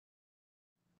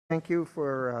Thank you,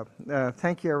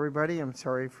 everybody. I'm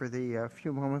sorry for the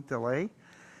few moment delay.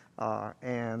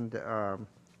 And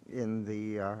in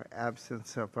the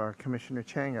absence of Commissioner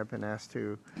Chang, I've been asked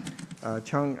to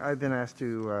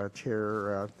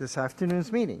chair this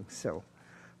afternoon's meeting. So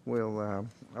we'll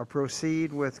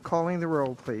proceed with calling the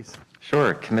roll, please.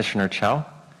 Sure. Commissioner Chow?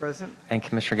 Present. And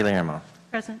Commissioner Guillermo?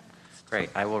 Present. Great.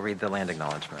 I will read the land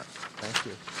acknowledgement. Thank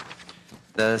you.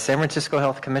 The San Francisco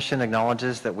Health Commission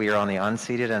acknowledges that we are on the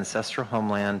unceded ancestral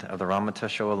homeland of the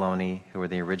Ramaytush Ohlone, who are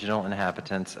the original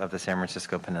inhabitants of the San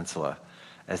Francisco Peninsula.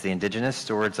 As the indigenous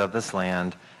stewards of this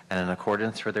land, and in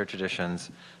accordance with their traditions,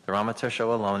 the Ramaytush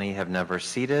Ohlone have never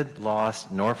ceded,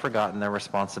 lost, nor forgotten their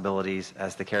responsibilities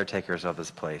as the caretakers of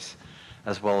this place,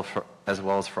 as well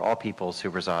as for all peoples who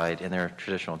reside in their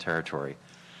traditional territory.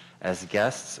 As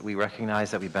guests, we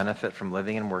recognize that we benefit from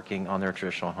living and working on their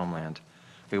traditional homeland.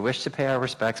 We wish to pay our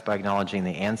respects by acknowledging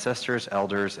the ancestors,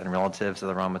 elders, and relatives of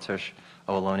the Ramaytush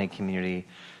Ohlone community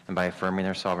and by affirming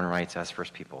their sovereign rights as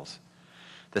First Peoples.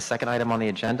 The second item on the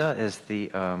agenda is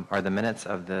are the minutes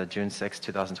of the June 6,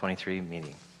 2023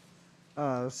 meeting.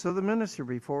 So the minutes are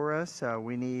before us.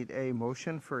 We need a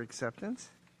motion for acceptance.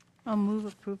 I'll move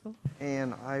approval.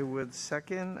 And I would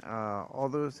second all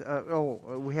those.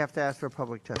 We have to ask for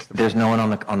public testimony. There's no one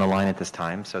on the line at this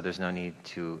time, so there's no need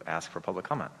to ask for public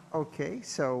comment. Okay,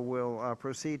 so we'll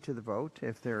proceed to the vote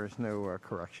if there is no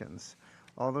corrections.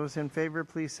 All those in favor,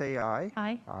 please say aye.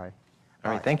 Aye. Aye.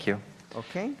 All right, thank you.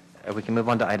 Okay, We can move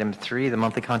on to item 3, the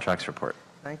monthly contracts report.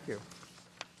 thank you.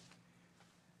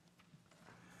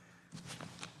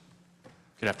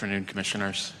 Good afternoon,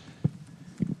 Commissioners.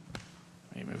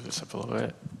 Let me move this up a little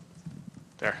bit.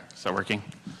 There, is that working?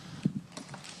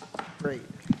 Great,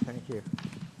 thank you.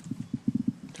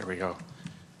 There we go.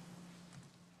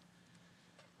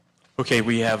 Okay,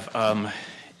 we have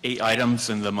 8 items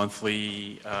in the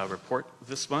monthly report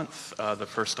this month. The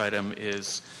first item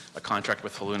is a contract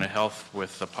with Haluna Health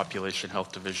with the Population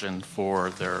Health Division for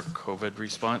their COVID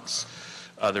response.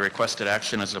 The requested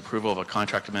action is approval of a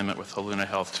contract amendment with Haluna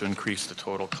Health to increase the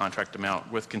total contract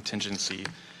amount with contingency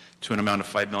to an amount of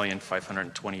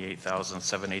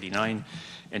 $5,528,789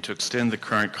 and to extend the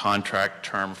current contract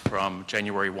term from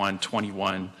January 1,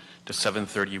 21 to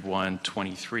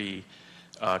 7/31/23,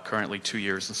 currently 2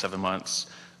 years and 7 months,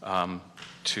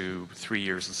 to 3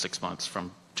 years and 6 months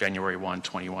from January 1,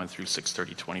 21 through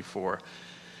 6/30/24.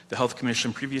 The Health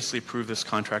Commission previously approved this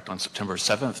contract on September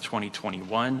 7th,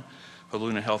 2021.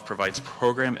 Haluna Health provides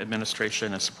program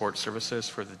administration and support services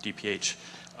for the DPH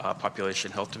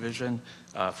Population Health Division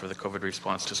for the COVID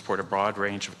response to support a broad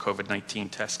range of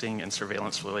COVID-19 testing and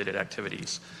surveillance-related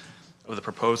activities. Of the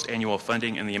proposed annual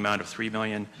funding in the amount of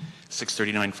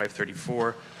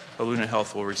 $3,639,534, Haluna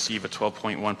Health will receive a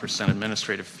 12.1%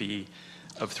 administrative fee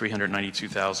of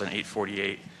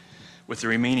 $392,848, with the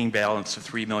remaining balance of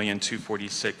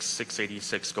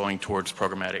 $3,246,686 going towards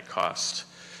programmatic cost.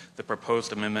 The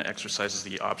proposed amendment exercises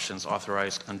the options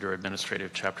authorized under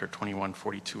Administrative Chapter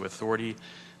 2142 authority.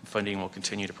 Funding will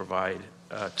continue to provide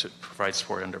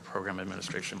support under program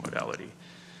administration modality.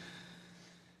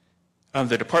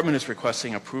 The department is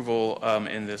requesting approval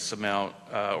in this amount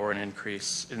or an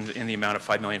increase in the amount of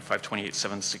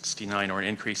 $5,528,769 or an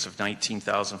increase of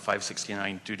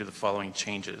 $19,569 due to the following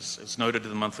changes. As noted in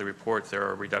the monthly report, there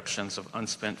are reductions of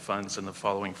unspent funds in the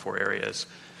following 4 areas.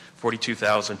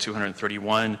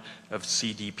 $42,231 of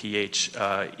CDPH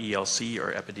ELC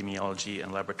or epidemiology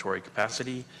and laboratory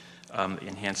capacity,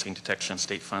 enhancing detection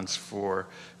state funds for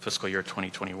fiscal year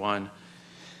 2021.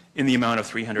 In the amount of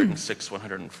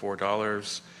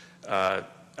 $306,104,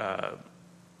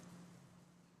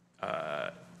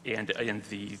 and in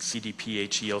the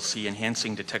CDPH ELC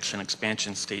enhancing detection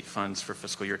expansion state funds for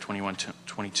fiscal year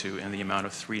 21-22 in the amount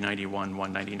of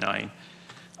 $391,199,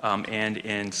 and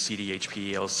in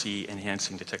CDHP ELC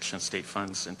enhancing detection state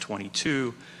funds in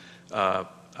 22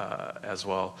 as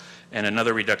well, and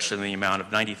another reduction in the amount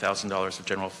of $90,000 of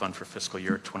general fund for fiscal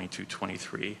year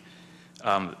 22-23.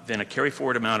 Then a carry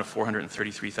forward amount of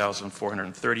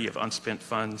 $433,430 of unspent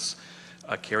funds,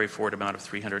 a carry forward amount of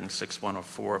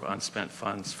 $306,104 of unspent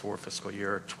funds for fiscal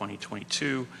year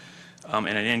 2022, and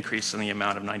an increase in the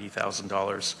amount of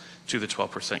 $90,000 to the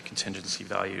 12% contingency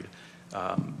valued.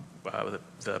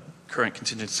 The current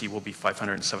contingency will be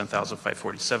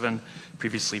 $507,547,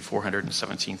 previously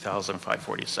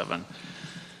 $417,547.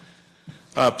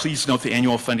 Please note the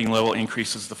annual funding level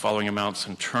increases the following amounts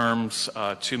and terms: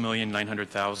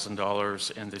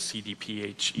 $2,900,000 in the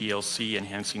CDPH ELC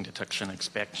enhancing detection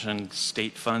expansion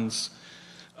state funds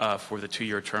for the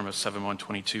 2-year term of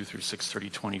 7/1/22 through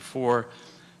 6/30/24.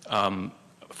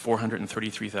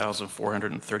 $433,000,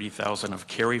 $430,000 of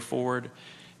carry forward,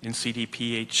 in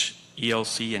CDPH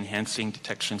ELC Enhancing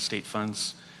Detection State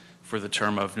Funds for the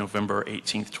term of November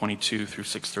 18th, 22 through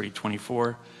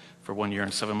 6/30/24 for 1 year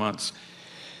and 7 months,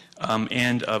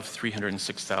 and of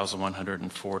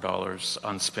 $306,104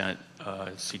 unspent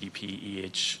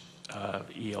CDPEH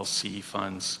ELC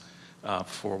funds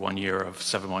for 1 year of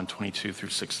 7/1/22 through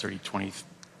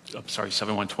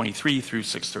 7/1/23 through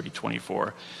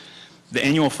 6/30/24. The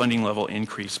annual funding level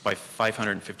increased by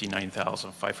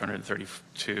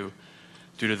 $559,532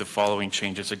 due to the following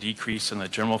changes: a decrease in the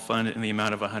general fund in the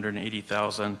amount of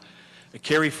 $180,000, a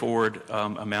carry forward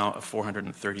amount of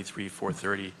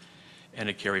 $433,430, and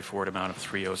a carry forward amount of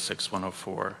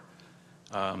 $306,104.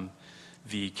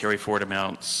 The carry forward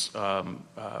amounts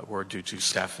were due to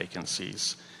staff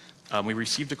vacancies. We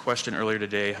received a question earlier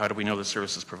today: how do we know the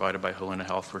services provided by Haluna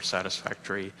Health were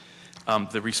satisfactory?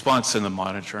 The response in the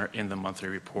monthly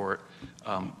report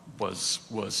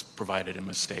was provided a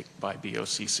mistake by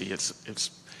BOCC.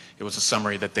 It was a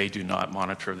summary that they do not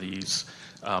monitor these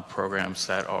programs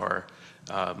that are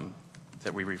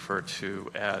that we refer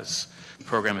to as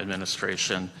program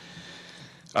administration.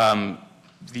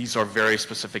 These are very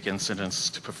specific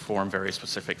incidents to perform very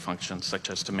specific functions,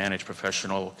 such as to manage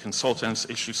professional consultants,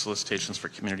 issue solicitations for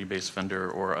community-based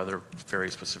vendor, or other very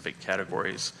specific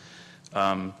categories.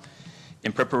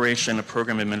 In preparation of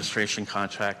program administration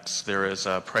contracts, there is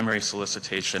a primary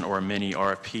solicitation or a mini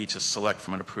RFP to select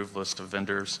from an approved list of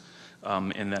vendors.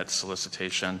 In that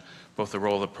solicitation, both the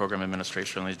role of the program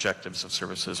administration and the objectives of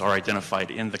services are identified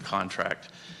in the contract.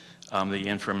 The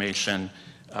information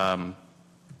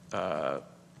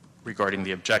regarding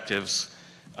the objectives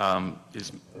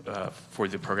is for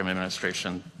the program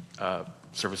administration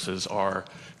services are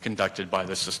conducted by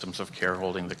the Systems of Care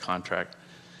holding the contract.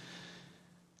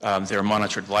 They're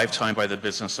monitored lifetime by the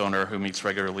business owner, who meets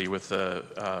regularly with the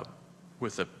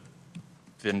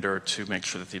vendor to make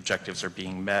sure that the objectives are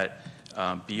being met.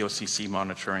 BOCC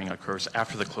monitoring occurs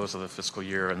after the close of the fiscal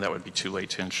year, and that would be too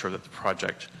late to ensure that the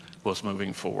project was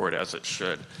moving forward as it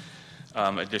should.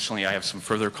 Additionally, I have some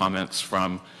further comments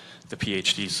from the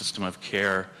PhD System of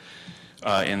Care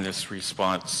in this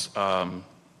response.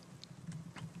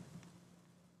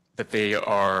 That they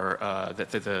are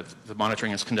that the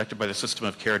monitoring is conducted by the System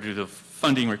of Care due to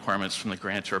funding requirements from the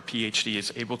grantor. PhD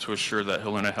is able to assure that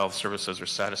Haluna Health services are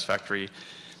satisfactory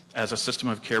as a System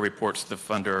of Care reports to the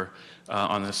funder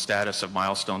on the status of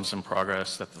milestones in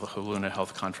progress that the Haluna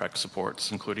Health contract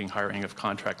supports, including hiring of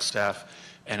contract staff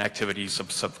and activities of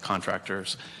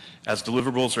subcontractors. As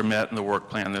deliverables are met in the work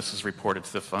plan, this is reported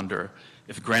to the funder.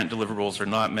 If grant deliverables are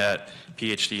not met,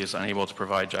 PhD is unable to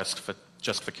provide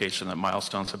justification that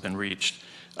milestones have been reached,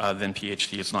 then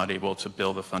PhD is not able to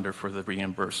bill the funder for the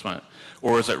reimbursement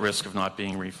or is at risk of not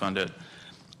being refunded.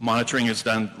 Monitoring is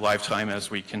done lifetime as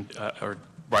we can, or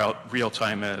real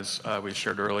time as we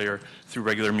shared earlier, through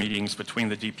regular meetings between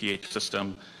the DPH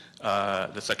system,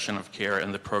 the section of care,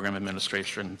 and the program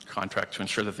administration contract to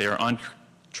ensure that they are on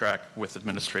track with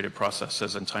administrative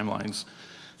processes and timelines,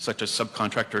 such as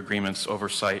subcontractor agreements,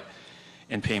 oversight,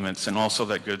 and payments, and also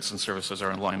that goods and services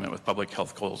are in alignment with public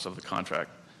health goals of the contract.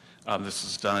 This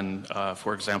is done,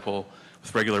 for example,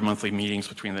 with regular monthly meetings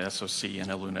between the SOC and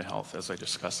Haluna Health as they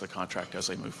discuss the contract as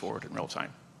they move forward in real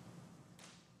time.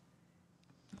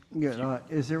 Good.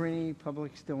 Is there any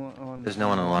public still on? There's no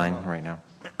one online right now.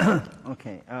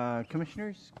 Okay.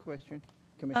 Commissioners, question?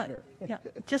 Commissioner? Yeah,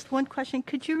 just one question.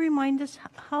 Could you remind us,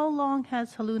 how long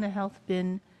has Haluna Health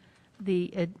been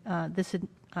the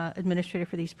administrator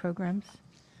for these programs?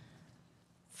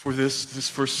 For this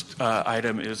first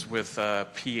item is with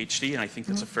PhD, and I think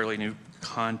that's a fairly new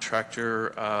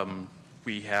contractor.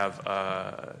 We have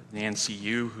Nancy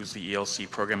Yu, who's the ELC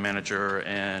program manager,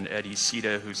 and Eddie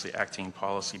Sita, who's the acting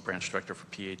policy branch director for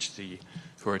PhD,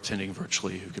 who are attending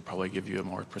virtually, who could probably give you a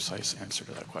more precise answer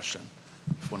to that question,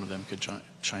 if one of them could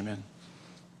chime in.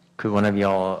 Could one of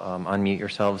y'all unmute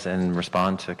yourselves and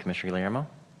respond to Commissioner Guillermo?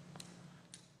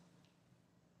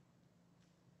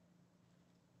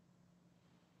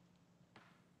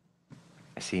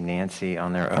 I see Nancy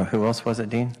on there. Who else was it,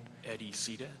 Dean? Eddie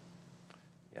Sita?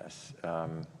 Yes.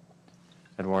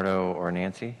 Eduardo or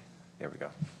Nancy? There we go.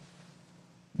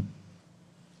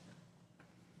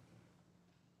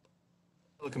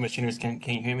 Hello, Commissioners. Can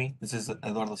you hear me? This is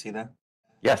Eduardo Sida.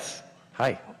 Yes.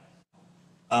 Hi.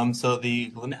 So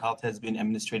the Haluna Health has been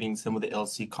administrating some of the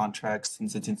LC contracts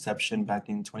since its inception back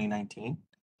in 2019.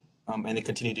 And they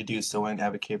continue to do so and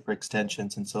advocate for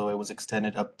extensions. And so it was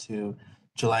extended up to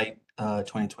July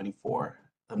 2024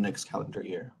 of next calendar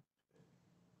year.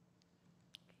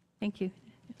 Thank you.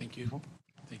 Thank you.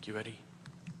 Thank you, Eddie.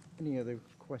 Any other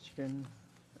question,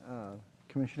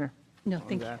 Commissioner? No, on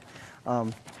thank you. that.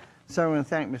 So I want to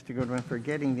thank Mr. Goodwin for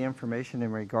getting the information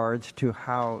in regards to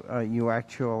how you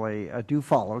actually do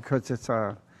follow, because it's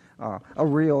a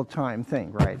real-time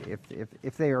thing, right?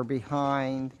 If they are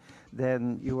behind,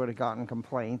 then you would have gotten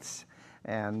complaints,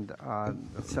 and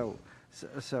so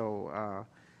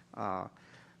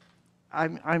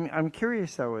I'm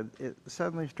curious though. It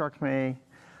suddenly struck me,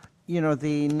 you know,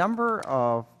 the number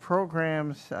of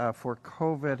programs for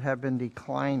COVID have been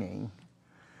declining.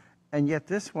 And yet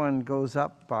this one goes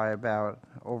up by about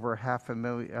over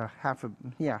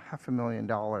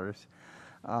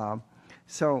 $500,000.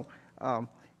 So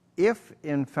if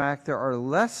in fact there are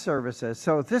less services,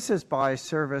 so this is by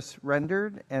service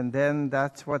rendered, and then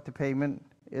that's what the payment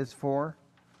is for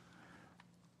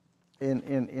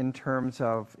in terms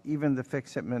of even the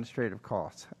fixed administrative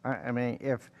costs. I mean,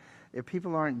 if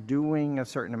people aren't doing a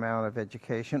certain amount of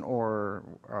education or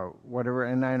whatever,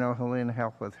 and I know Helena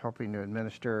Health was helping to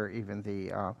administer even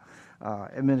the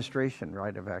administration,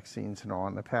 right, of vaccines and all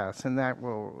in the past, and that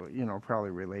will, you know, probably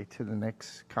relate to the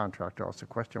next contract also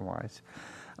question-wise.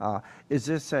 Is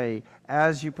this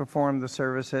as you perform the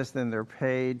services, then they're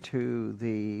paid to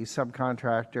the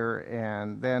subcontractor,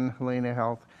 and then Helena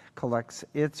Health collects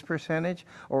its percentage,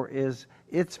 or is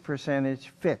its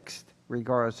percentage fixed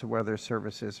regardless of whether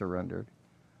services are rendered?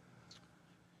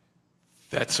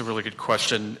 That's a really good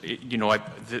question. You know,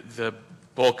 the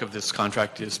bulk of this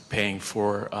contract is paying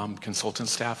for consultant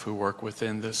staff who work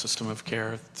within the system of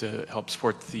care to help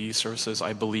support the services.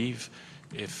 I believe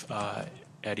if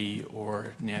Eddie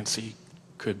or Nancy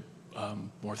could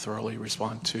more thoroughly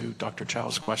respond to Dr.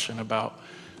 Chow's question about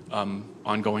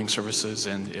ongoing services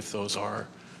and if those are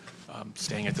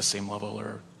staying at the same level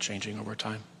or changing over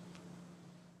time.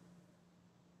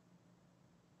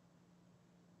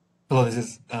 Hello, this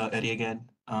is Eddie again.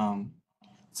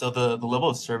 So the level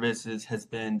of services has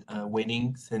been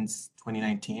waning since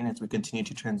 2019 as we continue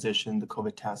to transition the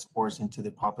COVID task force into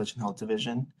the population health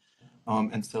division.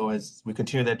 And so as we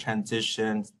continue that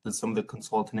transition, some of the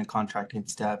consultant and contracting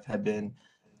staff have been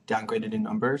downgraded in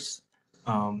numbers.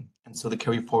 And so the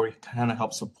carry forward kind of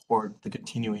helps support the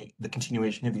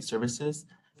continuation of these services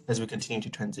as we continue to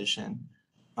transition.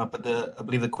 But I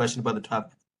believe the question about the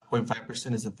top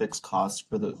 0.5% is a fixed cost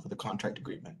for the contract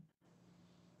agreement.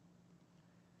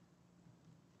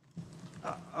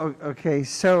 Okay,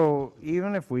 so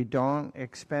even if we don't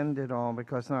expend it all,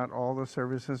 because not all the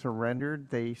services are rendered,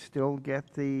 they still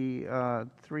get the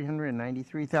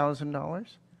 $393,000?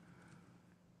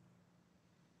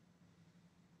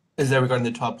 Is that regarding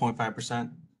the top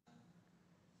 0.5%?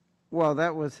 Well,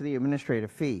 that was the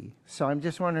administrative fee. So I'm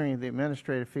just wondering if the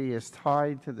administrative fee is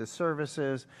tied to the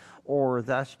services, or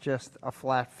that's just a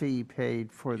flat fee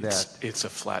paid for that? It's a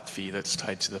flat fee that's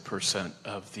tied to the percent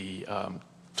of the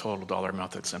total dollar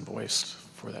amount that's invoiced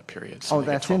for that period. So Oh, they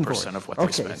get that's invoiced. 12% of what they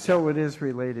Okay, spend. so it is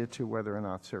related to whether or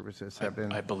not services have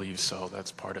been... I believe so.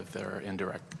 That's part of their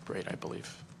indirect rate, I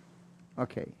believe.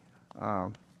 Okay.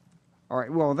 All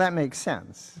right, well, that makes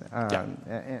sense. Yeah.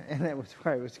 And that was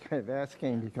why I was kind of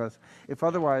asking, because if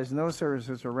otherwise no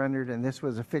services are rendered and this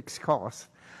was a fixed cost,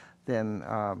 then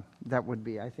that would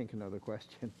be, I think, another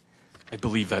question. I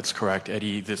believe that's correct,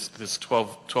 Eddie. This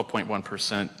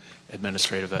 12.1%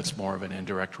 administrative, that's more of an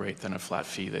indirect rate than a flat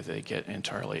fee that they get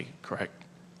entirely, correct?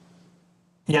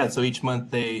 Yeah, so each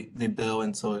month they bill,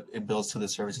 and so it bills to the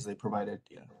services they provided.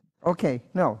 Yeah. Okay,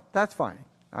 no, that's fine.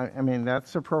 I mean,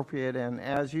 that's appropriate, and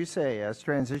as you say, as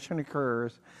transition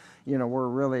occurs, you know, we're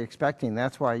really expecting,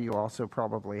 that's why you also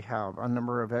probably have a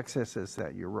number of excesses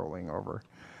that you're rolling over.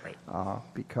 Right.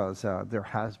 Because there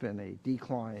has been a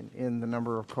decline in the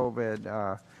number of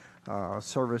COVID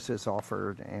services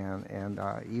offered and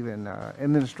even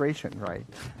administration, right?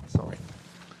 So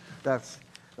that's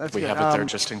We good. have it there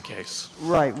just in case.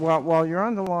 Right. Well, while you're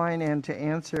on the line, and to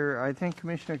answer, I think,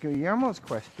 Commissioner Guillermo's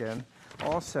question,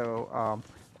 also,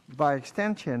 by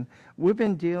extension, we've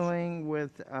been dealing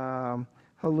with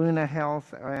Helena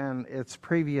Health and its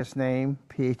previous name,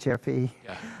 PHFE,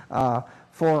 Yeah.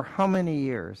 For how many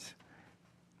years?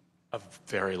 A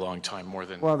very long time, more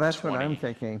than Well, that's 20. what I'm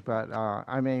thinking, but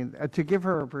I mean, to give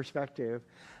her a perspective,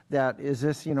 that is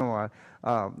this, you know,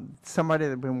 somebody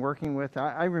that I've been working with,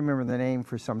 I remember the name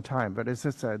for some time, but is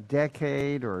this a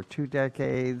decade or 2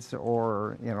 decades,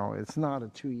 or, you know, it's not a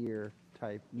 2-year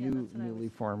type Yeah, that's what I newly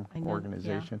was- formed I know, yeah.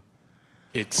 organization?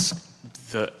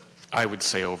 I would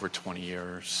say over 20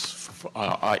 years.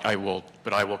 I will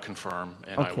confirm,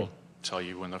 and I Okay. will tell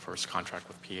you when the first contract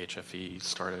with PHFE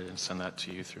started and send that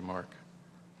to you through Mark.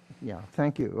 Yeah,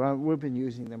 thank you. We've been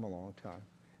using them a long time.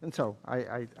 And so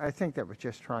I think that was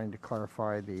just trying to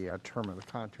clarify the term of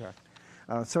the contract.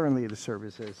 Certainly, the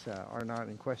services are not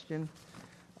in question.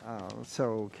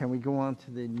 So can we go on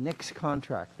to the next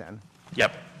contract then?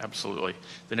 Yep, absolutely.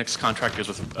 The next contract is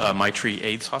with Maitri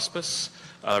AIDS Hospice.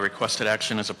 Requested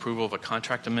action is approval of a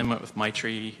contract amendment with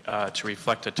Maitri to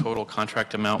reflect a total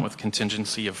contract amount with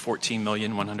contingency of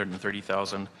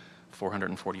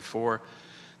 $14,130,444.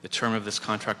 The term of this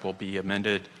contract will be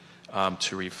amended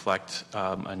to reflect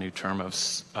a new term of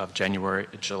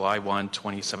July 1,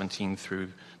 2017 through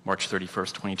March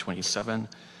 31st, 2027,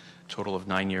 total of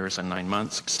 9 years and 9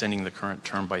 months, extending the current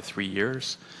term by 3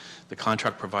 years. The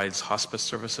contract provides hospice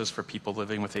services for people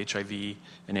living with HIV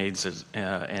and AIDS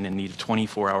and in need of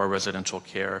 24-hour residential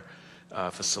care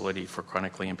facility for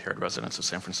chronically impaired residents of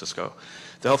San Francisco.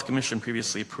 The Health Commission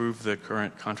previously approved the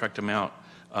current contract amount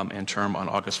and term on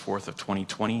August 4th of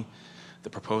 2020. The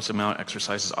proposed amount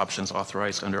exercises options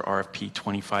authorized under RFP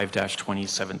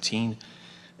 25-2017.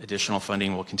 Additional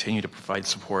funding will continue to provide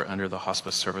support under the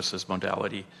hospice services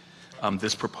modality.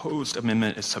 This proposed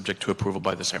amendment is subject to approval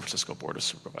by the San Francisco Board of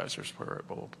Supervisors, where it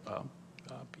will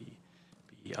be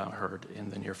heard in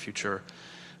the near future.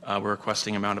 We're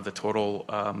requesting amount of the total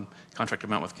contract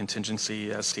amount with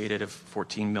contingency, as stated, of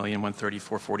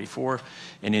 $14,134,44,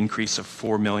 an increase of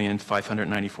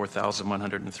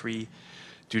 $4,594,103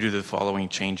 due to the following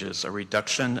changes: a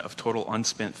reduction of total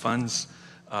unspent funds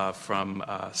from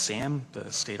SAM,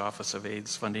 the State Office of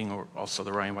AIDS funding, or also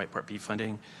the Ryan White Part B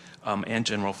funding, and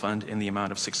general fund in the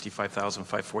amount of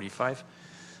 $65,545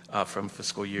 from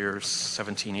fiscal years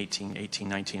 17, 18, 18,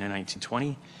 19, and 19,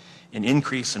 20. An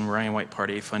increase in Ryan White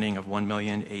Part A funding of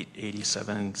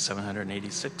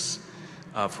 $1,887,786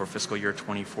 for fiscal year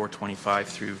 24, 25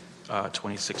 through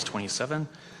 26, 27,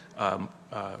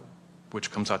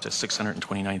 which comes out to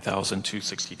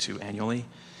 $629,262 annually.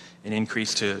 An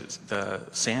increase to the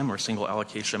SAM, or Single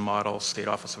Allocation Model, State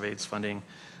Office of AIDS funding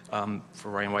for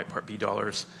Ryan White Part B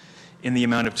dollars in the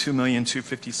amount of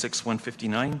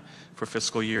 $2,256,159 for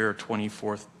fiscal year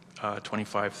 24,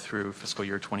 25 through fiscal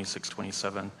year 26,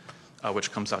 27,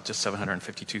 which comes out to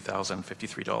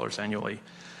 $752,053 annually.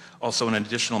 Also, an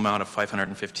additional amount of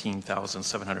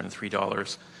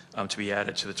 $515,703 to be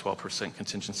added to the 12%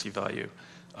 contingency value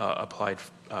applied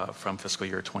from fiscal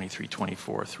year 23,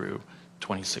 24 through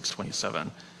 26, 27.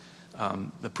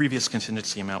 The previous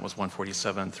contingency amount was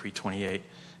 $147,328,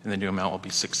 and the new amount will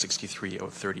be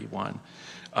 $663,031.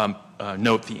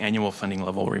 Note the annual funding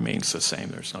level remains the same.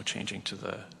 There's no changes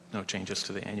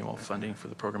to the annual funding for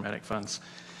the programmatic funds.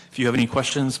 If you have any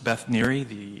questions, Beth Neary,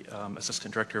 the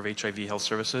Assistant Director of HIV Health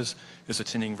Services, is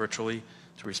attending virtually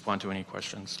to respond to any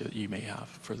questions that you may have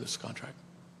for this contract.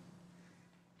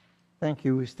 Thank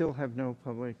you. We still have no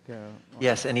public.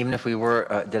 Yes, and even if we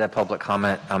did have public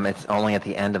comment, it's only at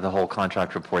the end of the whole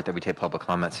contract report that we take public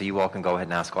comment. So you all can go ahead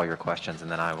and ask all your questions, and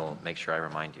then I will make sure I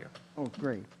remind you. Oh,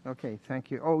 great. Okay,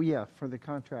 thank you. Oh, yeah, for the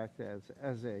contract as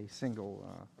a single.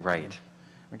 Right.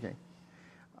 Okay.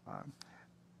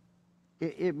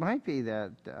 It might be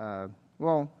that,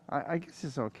 well, I guess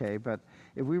it's okay, but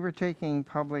if we were taking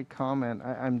public comment,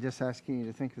 I'm just asking you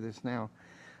to think of this now,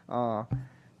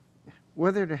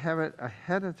 whether to have it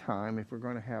ahead of time if we're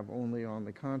going to have only on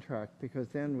the contract, because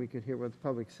then we could hear what the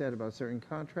public said about certain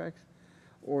contracts,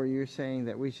 or you're saying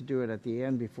that we should do it at the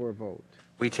end before a vote?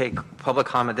 We take public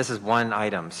comment. This is one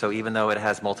item. So even though it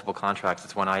has multiple contracts,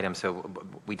 it's one item. So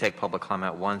we take public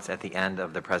comment once at the end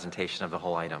of the presentation of the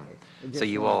whole item. So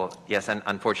you all, yes, and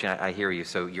unfortunately, I hear you.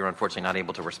 So you're unfortunately not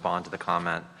able to respond to the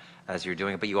comment as you're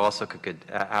doing it, but you also could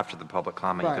after the public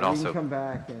comment, you could also. Right, we can come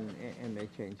back and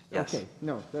make changes. Yes. Okay,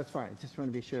 no, that's fine. Just want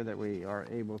to be sure that we are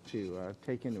able to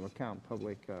take into account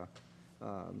public,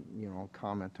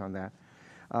 comment on that.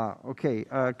 Okay,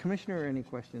 Commissioner, any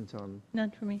questions on?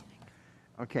 None for me.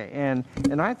 Okay, and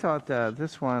I thought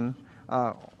this one,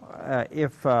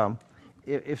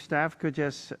 if staff could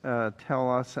just tell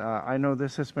us, I know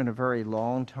this has been a very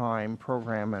long time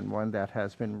program and one that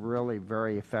has been really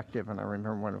very effective, and I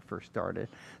remember when it first started.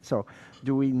 So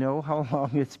do we know how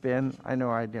long it's been? I know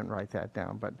I didn't write that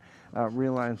down, but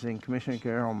realizing Commissioner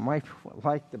Guerrero might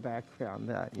like the background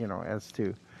that, as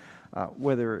to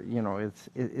whether,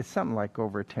 it's something like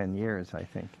over 10 years, I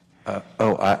think.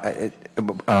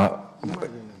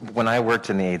 When I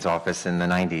worked in the AIDS office in the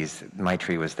 90s,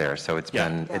 Maitri was there, so it's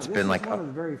been like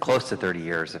close to 30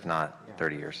 years, if not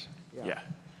 30 years. Yeah,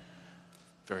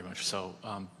 very much so.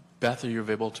 Beth, are you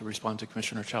able to respond to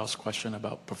Commissioner Chow's question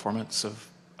about performance of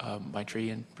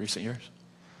Maitri in recent years?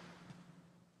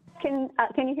 Can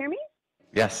you hear me?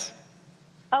 Yes.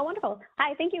 Oh, wonderful.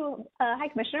 Hi, thank you. Hi,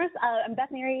 Commissioners. I'm Beth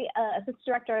Neary, Assistant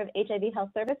Director of HIV Health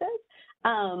Services.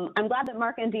 I'm glad that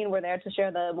Mark and Dean were there to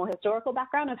share the more historical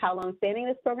background of how long-standing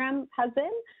this program has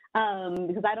been,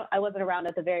 because I wasn't around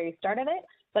at the very start of it.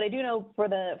 But I do know for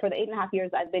the 8.5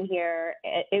 years I've been here,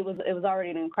 it was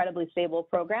already an incredibly stable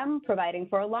program, providing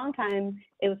for a long time.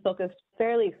 It was focused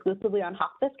fairly exclusively on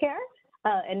hospice care.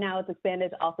 And now it's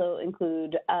expanded to also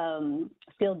include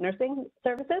skilled nursing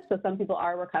services. So some people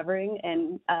are recovering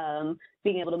and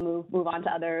being able to move on to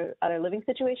other living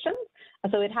situations.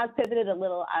 So it has pivoted a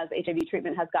little as HIV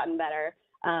treatment has gotten better,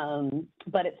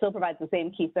 but it still provides the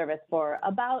same key service for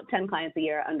about 10 clients a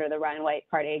year under the Ryan White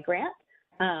Part A grant.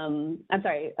 I'm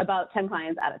sorry, about 10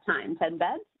 clients at a time, 10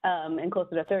 beds, and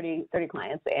closer to 30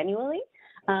 clients annually.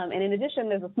 And in addition,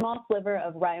 there's a small sliver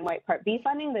of Ryan White Part B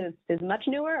funding that is much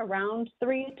newer. Around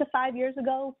 3 to 5 years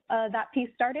ago, that piece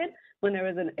started when there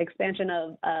was an expansion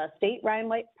of state Ryan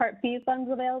White Part B funds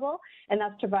available, and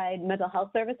that's to provide mental health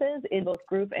services in both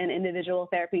group and individual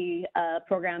therapy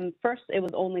programs. First, it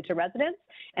was only to residents,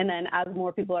 and then as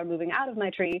more people are moving out of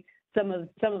my tree, some of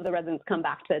the residents come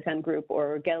back to attend group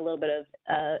or get a little bit of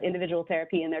individual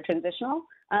therapy in their transitional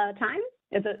time.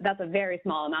 That's a very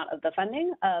small amount of the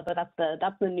funding, but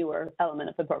that's the newer element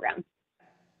of the program.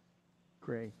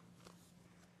 Great.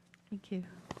 Thank you.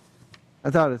 I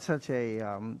thought it's such a,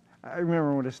 I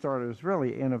remember when it started, it was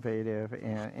really innovative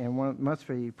and must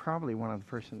be probably one of the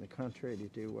first in the country to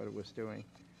do what it was doing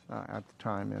at the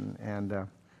time. And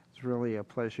it's really a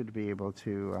pleasure to be able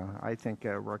to, I think,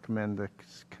 recommend the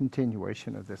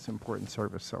continuation of this important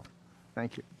service. So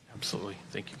thank you. Absolutely.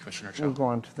 Thank you, Commissioner We'll Cho. go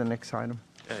on to the next item.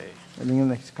 Okay. And the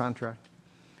next contract.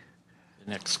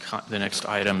 The next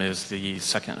item is the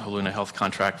second Haluna Health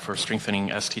contract for strengthening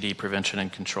STD prevention and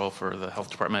control for the Health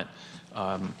Department.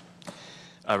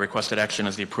 Requested action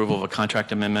is the approval of a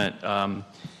contract amendment,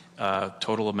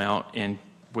 total amount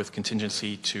with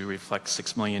contingency to reflect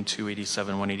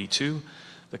 $6,287,182.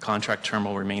 The contract term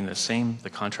will remain the same. The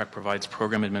contract provides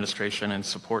program administration and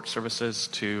support services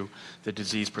to the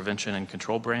Disease Prevention and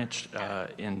Control Branch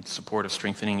in support of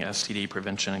strengthening STD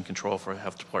prevention and control for the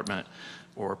Health Department,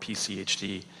 or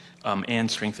PCHD, and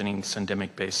strengthening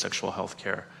syndemic-based sexual health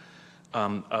care.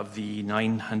 Of the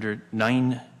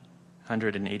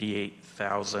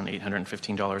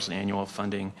 $988,815 in annual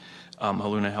funding,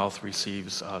 Haluna Health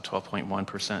receives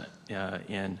 12.1%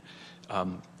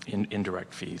 in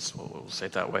indirect fees, we'll say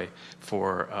it that way,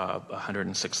 for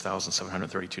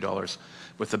 $106,732,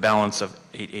 with the balance of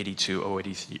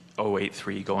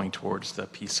 $882,083 going towards the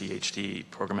PCHD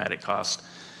programmatic cost.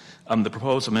 The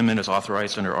proposed amendment is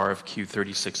authorized under RFQ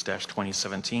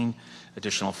 36-2017.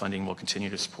 Additional funding will continue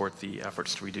to support the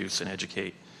efforts to reduce and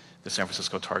educate the San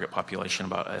Francisco target population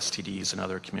about STDs and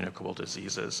other communicable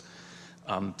diseases.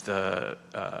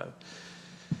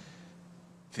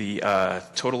 The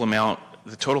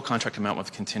total contract amount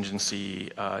with contingency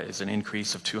is an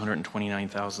increase of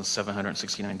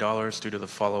 $229,769 due to the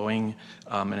following: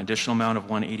 an additional amount of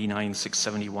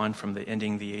 $189,671 from the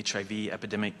Ending the HIV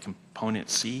Epidemic Component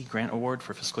C grant award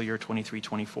for fiscal year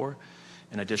 23-24,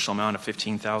 an additional amount of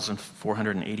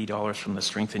 $15,480 from the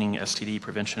Strengthening STD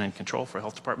Prevention and Control for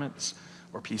Health Departments,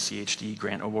 or PCHD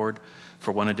grant award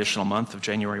for one additional month of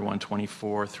January 1,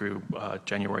 24 through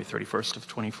January 31st of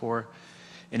 24,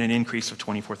 and an increase of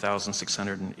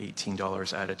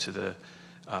 $24,618 added to the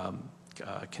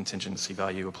contingency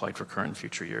value applied for current and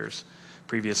future years.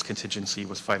 Previous contingency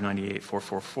was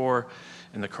 $598,444,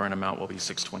 and the current amount will be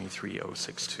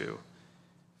 $623,062.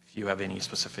 If you have any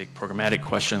specific programmatic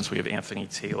questions, we have Anthony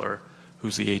Taylor,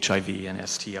 who's the HIV and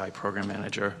STI program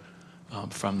manager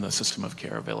from the System of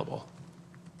Care available.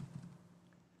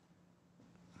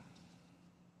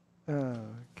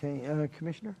 Okay,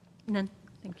 Commissioner? None.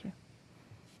 Thank you.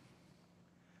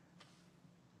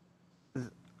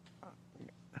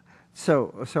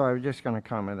 So I was just going to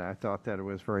comment, I thought that it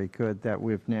was very good that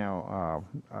we've now,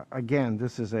 again,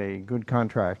 this is a good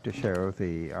contract to show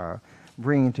the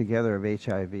bringing together of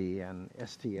HIV and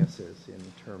STSs in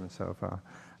terms of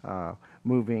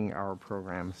moving our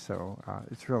programs. So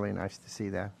it's really nice to see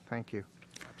that. Thank you.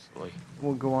 Absolutely.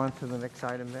 We'll go on to the next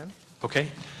item then.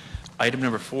 Okay. Item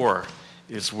number 4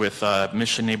 is with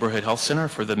Mission Neighborhood Health Center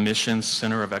for the Mission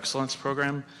Center of Excellence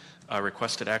program.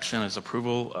 Requested action is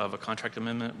approval of a contract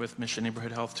amendment with Mission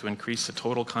Neighborhood Health to increase the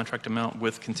total contract amount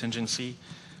with contingency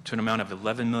to an amount of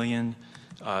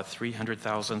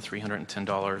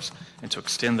 $11,300,310, and to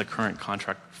extend the current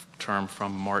contract term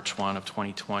from March 1 of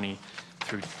 2020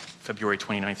 through February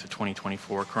 29th of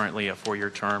 2024, currently a 4-year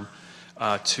term,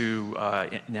 to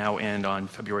now end on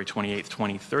February 28th,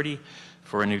 2030,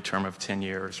 for a new term of 10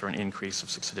 years, or an increase of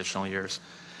 6 additional years.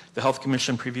 The Health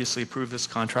Commission previously approved this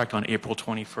contract on April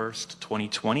 21st,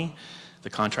 2020. The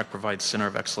contract provides Center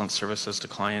of Excellence services to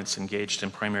clients engaged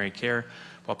in primary care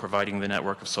while providing the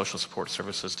network of social support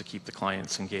services to keep the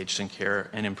clients engaged in care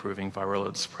and improving viral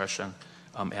load suppression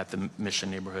at the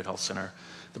Mission Neighborhood Health Center.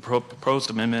 The proposed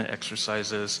amendment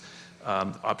exercises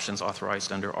options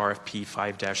authorized under RFP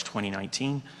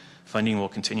 5-2019. Funding will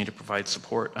continue to provide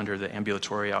support under the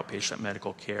ambulatory outpatient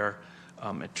medical care,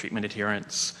 treatment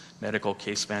adherence, medical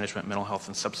case management, mental health,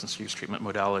 and substance use treatment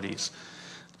modalities.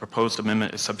 The proposed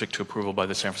amendment is subject to approval by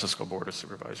the San Francisco Board of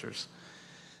Supervisors.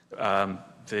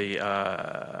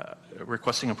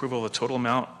 Requesting approval of the total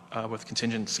amount with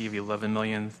contingency of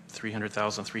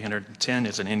 $11,300,310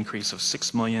 is an increase of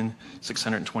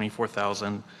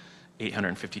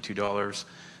 $6,624,852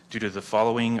 due to the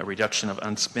following: a reduction of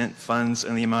unspent funds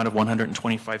in the amount of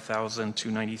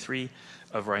 $125,293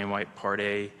 of Ryan White Part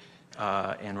A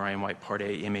and Ryan White Part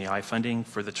A MAI funding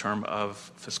for the term of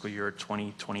fiscal year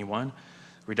 2021.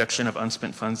 Reduction of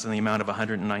unspent funds in the amount of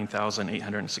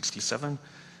 $109,867,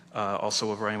 also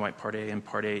of Ryan White Part A and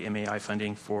Part A MAI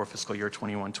funding for fiscal year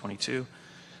 21-22.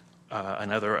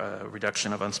 Another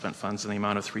reduction of unspent funds in the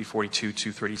amount of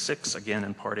 $342,236, again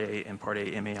in Part A and Part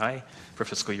A MAI for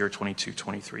fiscal year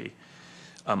 22-23.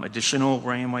 Additional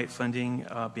Ryan White funding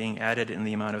being added in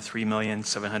the amount of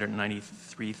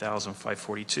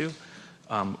 $3,793,542,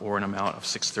 or an amount of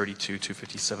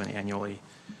 $632,257 annually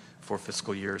for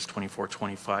fiscal years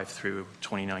 24-25 through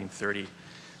 29-30.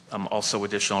 Also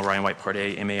additional Ryan White Part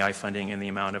A MAI funding in the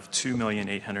amount of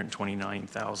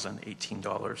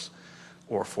 $2,829,018,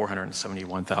 or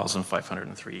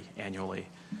 $471,503 annually.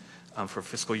 For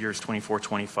fiscal years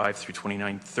 24-25 through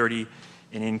 29-30,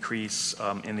 an increase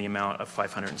in the amount of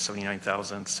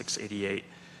 $579,688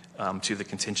 to the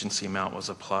contingency amount was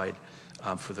applied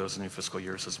for those new fiscal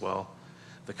years as well.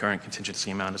 The current contingency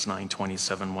amount is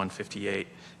 $927,158,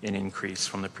 an increase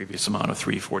from the previous amount of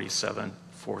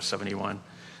 $347,471.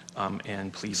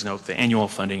 And please note the annual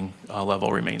funding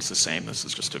level remains the same. This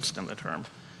is just to extend the term.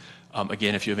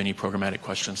 Again, if you have any programmatic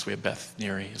questions, we have Beth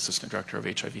Neary, Assistant Director of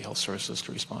HIV Health Services,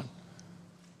 to respond.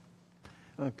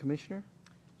 Commissioner?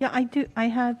 Yeah, I do. I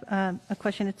have a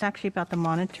question. It's actually about the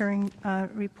monitoring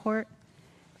report.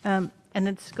 And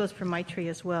this goes for Maitri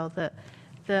as well.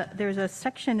 There's a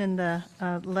section in the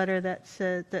letter that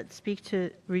speaks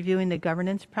to reviewing the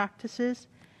governance practices.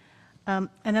 And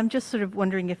I'm just sort of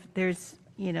wondering if there's,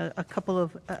 a couple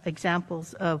of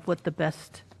examples of what the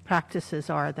best practices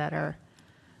are that are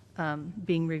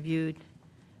being reviewed,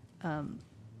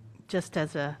 just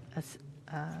as an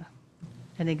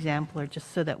example, or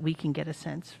just so that we can get a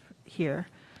sense here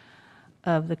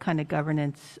of the kind of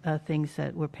governance things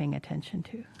that we're paying attention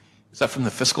to. Is that from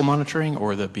the fiscal monitoring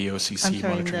or the BOCC I'm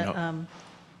sorry, monitoring?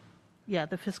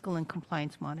 the fiscal and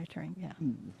compliance monitoring, yeah.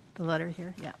 The letter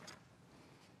here, yeah.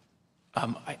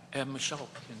 Michelle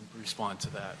can respond to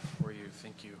that for you.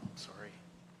 Thank you. Sorry.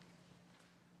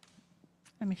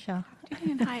 Hi, Michelle.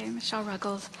 Hi, I'm Michelle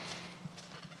Ruggles.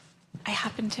 I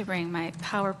happen to bring my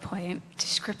PowerPoint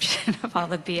description of all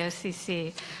the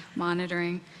BOCC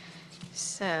monitoring.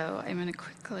 So I'm going to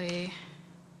quickly...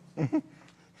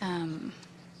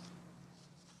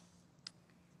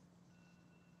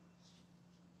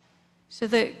 So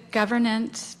the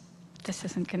governance, this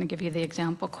isn't going to give you the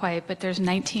example quite, but there's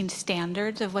 19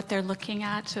 standards of what they're looking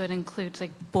at. So it includes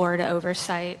like board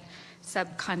oversight,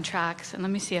 subcontracts, and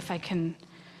let me see if I can,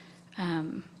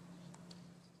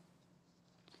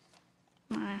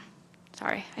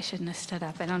 sorry, I shouldn't have stood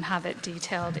up. I don't have it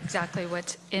detailed exactly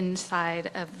what's inside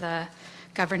of the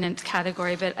governance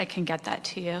category, but I can get that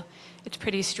to you. It's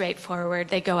pretty straightforward.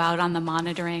 They go out on the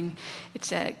monitoring.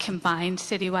 It's a combined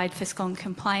citywide fiscal and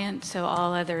compliance, so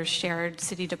all other shared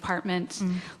city departments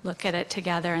look at it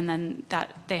together, and then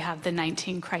they have the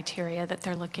 19 criteria that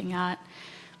they're looking at.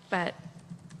 But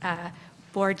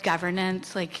board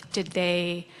governance, like did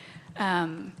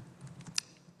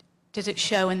it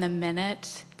show in the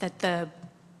minutes that the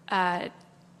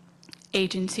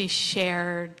agency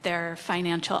shared their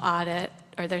financial audit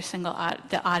or their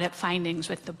the audit findings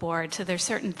with the board? So there's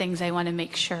certain things they want to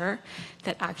make sure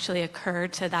that actually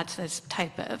occurred. So that's this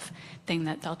type of thing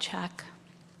that they'll check.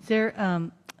 Is there,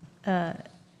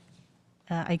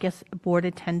 I guess, board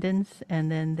attendance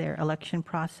and then their election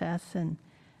process and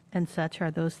such, are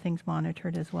those things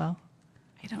monitored as well?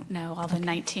 I don't know all the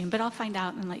 19, but I'll find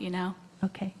out and let you know.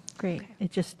 Okay, great.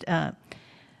 It's just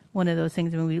one of those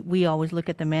things when we always look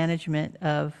at the management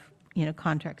of,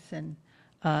 contracts and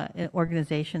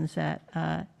organizations that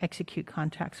execute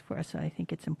contracts for us. So I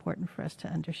think it's important for us to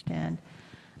understand,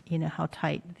 how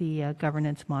tight the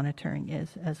governance monitoring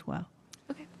is as well.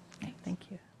 Okay. Thank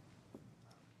you.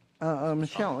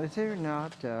 Michelle, is there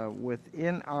not,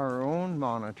 within our own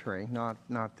monitoring, not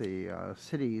the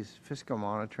city's fiscal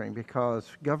monitoring,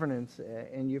 because governance,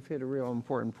 and you've hit a real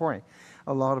important point,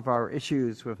 a lot of our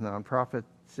issues with nonprofits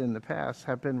in the past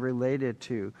have been related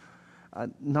to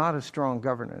not as strong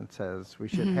governance as we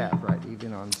should have, right,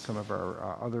 even on some of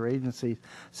our other agencies.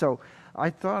 So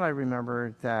I thought I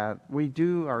remembered that we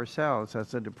do ourselves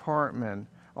as a department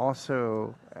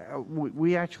also,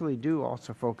 we actually do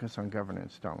also focus on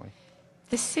governance, don't we?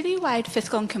 The citywide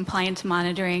fiscal and compliance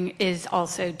monitoring is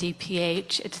also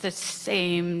DPH. It's the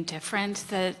same difference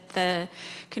that the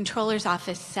controller's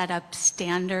office set up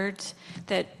standards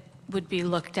that would be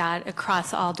looked at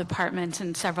across all departments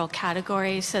in several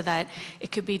categories so that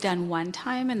it could be done one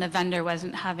time and the vendor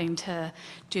wasn't having to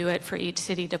do it for each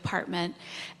city department.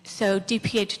 So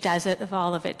DPH does it of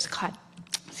all of its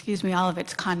all of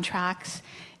its contracts,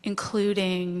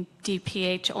 including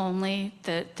DPH only.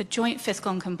 The joint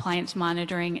fiscal and compliance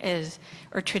monitoring is,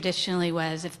 or traditionally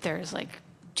was, if there's like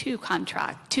two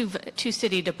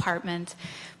city departments,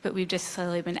 but we've just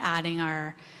slowly been adding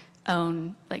our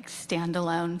own like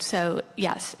standalone. So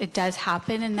yes, it does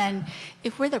happen. And then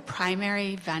if we're the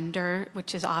primary vendor,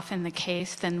 which is often the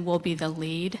case, then we'll be the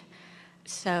lead.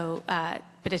 So,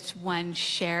 but it's one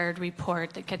shared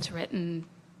report that gets written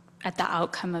at the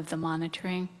outcome of the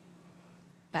monitoring.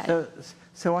 But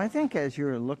So I think as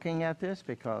you're looking at this,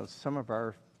 because some of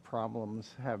our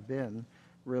problems have been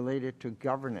related to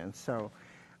governance, so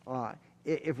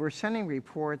if we're sending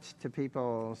reports to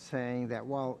people saying that,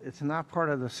 well, it's not part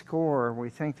of the score, we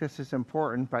think this is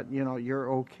important, but you know,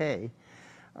 you're okay,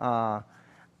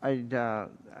 I'd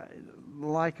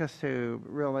like us to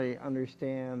really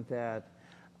understand that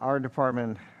our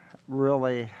department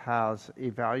really has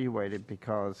evaluated,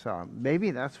 because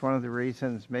maybe that's one of the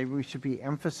reasons maybe we should be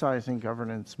emphasizing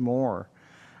governance more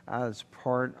as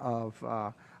part of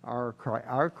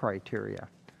our criteria.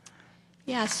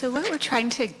 yeah, so what we're trying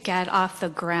to get off the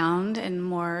ground and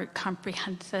more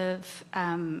comprehensive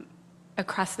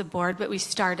across the board, but we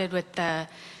started with the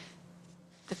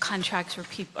contracts where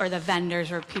people, or the vendors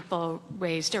where people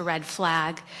raised a red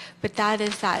flag, but that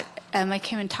is that I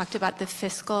came and talked about the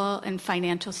fiscal and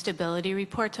financial stability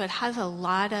report. So it has a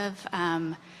lot of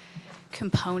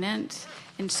components.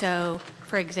 And so,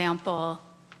 for example,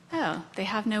 oh, they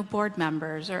have no board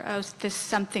members, or oh, this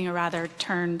something or rather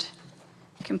turned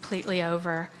completely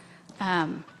over.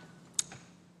 Let's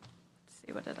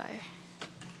see, what did I?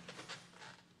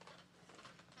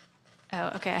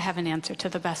 Oh, okay, I have an answer to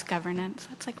the best governance.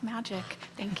 That's like magic.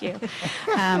 Thank you.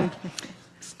 And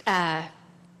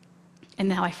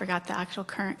now I forgot the actual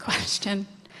current question.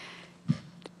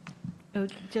 Oh,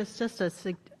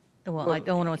 well, I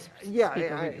don't want to speak Yeah,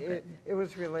 over you, it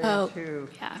was related Oh, to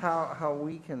yeah. how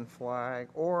we can flag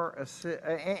or assist,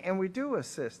 and we do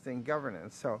assist in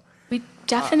governance, so. We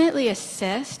definitely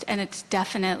assist, and it's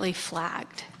definitely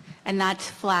flagged. And that's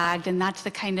flagged, and that's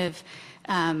the kind of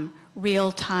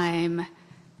real-time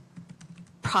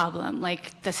problem,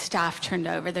 like the staff turned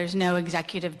over, there's no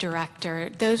executive director.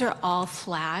 Those are all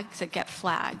flags that get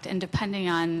flagged. And depending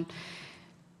on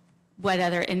what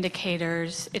other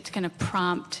indicators, it's going to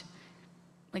prompt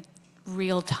like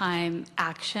real-time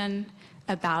action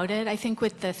about it. I think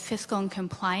with the fiscal and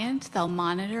compliance, they'll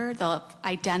monitor, they'll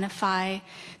identify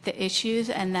the issues,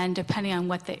 and then depending on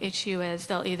what the issue is,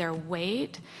 they'll either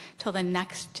wait till the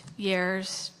next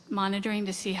year's monitoring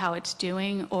to see how it's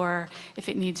doing, or if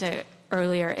it needs an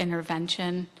earlier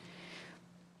intervention.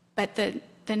 But the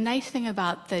nice thing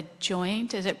about the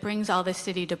joint is it brings all the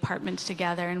city departments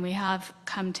together, and we have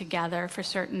come together for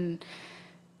certain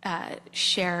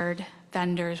shared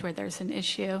vendors where there's an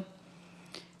issue.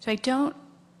 So I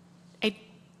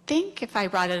think if I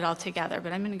brought it all together,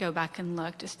 but I'm going to go back and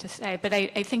look just to say, but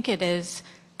I think it is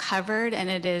covered and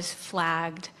it is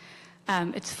flagged.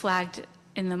 It's flagged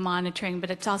in the monitoring, but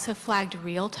it's also flagged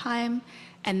real time.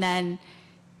 And then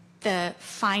the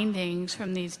findings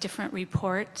from these different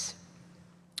reports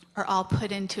are all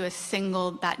put into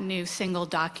that new single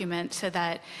document, so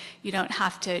that you don't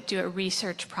have to do a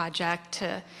research project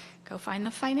to go find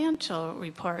the financial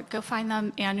report, go find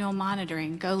the annual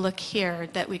monitoring, go look here,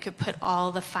 that we could put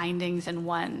all the findings in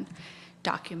one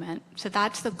document. So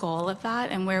that's the goal of that.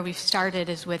 And where we've started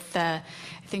is with I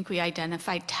think we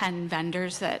identified 10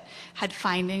 vendors that had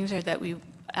findings, or that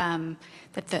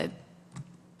that the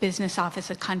business office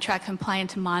of contract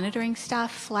compliance monitoring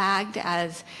staff flagged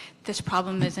as this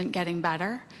problem isn't getting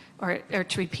better, or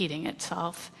it's repeating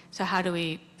itself. So how do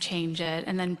we change it?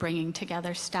 And then bringing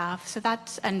together staff. So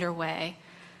that's underway.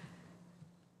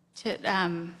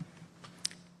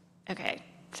 Okay.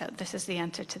 So this is the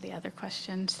answer to the other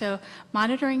question. So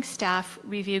monitoring staff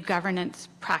review governance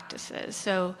practices.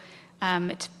 So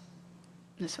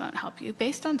this won't help you.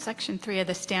 Based on Section 3 of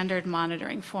the Standard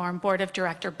Monitoring Form, Board of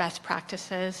Director Best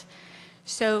Practices.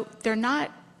 So they're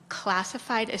not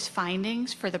classified as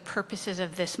findings for the purposes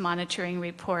of this monitoring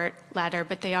report letter,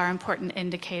 but they are important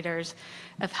indicators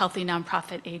of healthy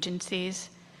nonprofit agencies.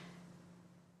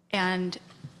 And,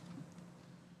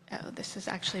 oh, this is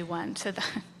actually one. So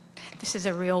this is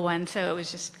a real one, so it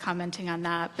was just commenting on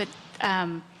that. But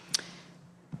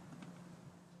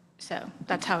so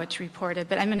that's how it's reported.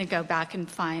 But I'm going to go back and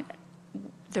find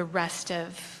the rest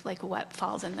of like what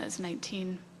falls in those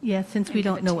 19. Yeah, since we Give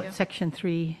don't it know to what you. Section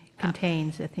 3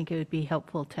 contains, I think it would be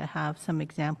helpful to have some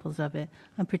examples of it.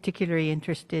 I'm particularly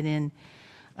interested in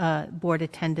board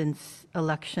attendance,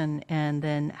 election, and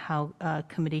then how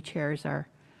committee chairs are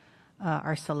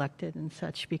selected and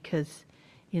such, because,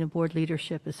 you know, board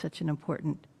leadership is such an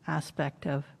important aspect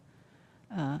of,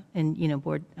 and, you know,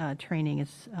 board training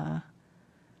is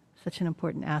such an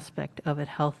important aspect of a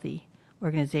healthy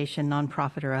organization,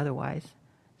 nonprofit or otherwise.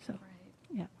 So,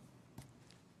 yeah.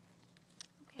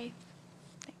 Okay,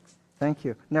 thanks. Thank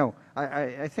you. No,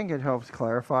 I think it helps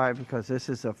clarify because this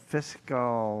is a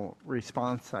fiscal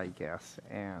response, I guess,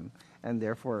 and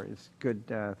therefore it's good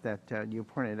that you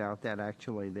pointed out that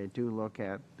actually they do look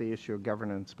at the issue of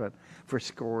governance, but for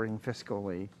scoring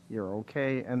fiscally, you're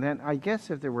okay. And then I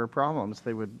guess if there were problems,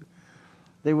 they would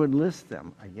list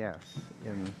them, I guess,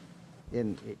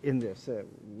 in this.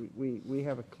 We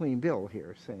have a clean bill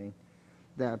here saying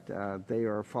that they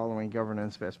are following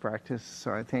governance best practice.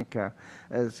 So I think,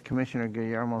 as Commissioner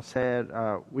Guillermo said,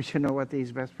 we should know what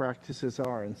these best practices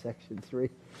are in Section 3.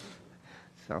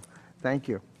 So thank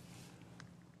you.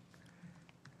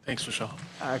 Thanks, Michelle.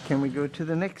 Can we go to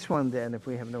the next one then, if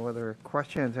we have no other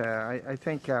questions? I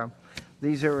think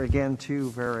these are, again,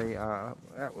 two very,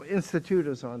 Institute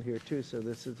is on here too, so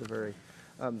this is a very,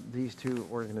 these two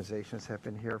organizations have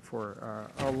been here for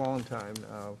a long time,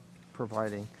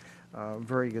 providing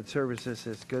very good services.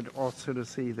 It's good also to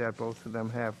see that both of them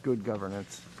have good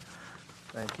governance.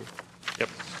 Thank you. Yep.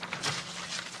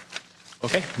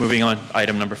 Okay, moving on.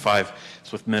 Item number 5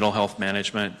 is with Mental Health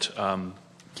Management,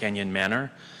 Canyon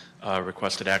Manor.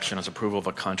 Requested action as approval of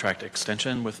a contract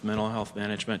extension with Mental Health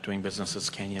Management doing business as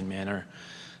Canyon Manor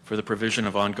for the provision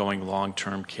of ongoing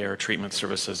long-term care treatment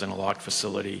services in a locked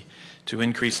facility to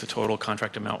increase the total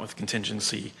contract amount with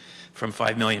contingency from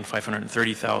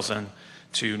 $5,530,000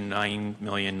 to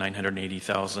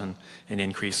 $9,980,000, an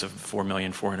increase of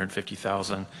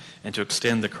 $4,450,000, and to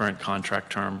extend the current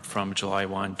contract term from July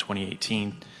 1,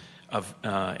 2018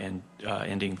 and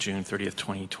ending June 30th,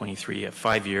 2023 at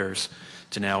 5 years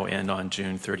to now end on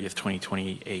June 30th,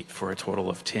 2028 for a total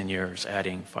of 10 years,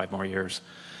 adding 5 more years.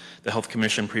 The Health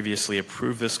Commission previously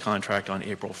approved this contract on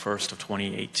April 1st of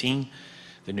 2018.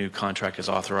 The new contract is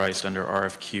authorized under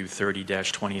RFQ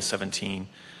 30-2017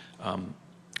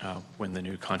 when the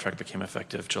new contract became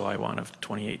effective July 1 of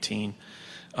 2018.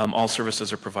 All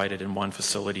services are provided in one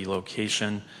facility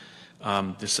location.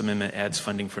 This amendment adds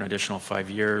funding for an additional 5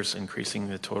 years, increasing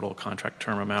the total contract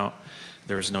term amount.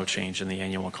 There is no change in the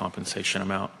annual compensation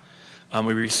amount.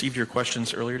 We received your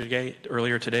questions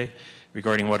earlier today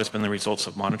regarding what has been the results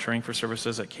of monitoring for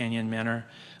services at Canyon Manor,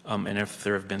 and if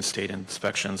there have been state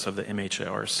inspections of the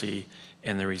MHRC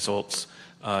and the results.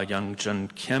 Young Jun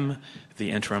Kim,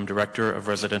 the Interim Director of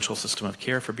Residential System of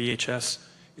Care for BHS,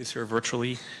 is here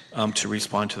virtually to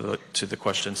respond to the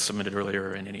questions submitted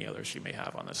earlier and any others you may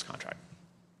have on this contract.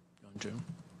 Young Jun.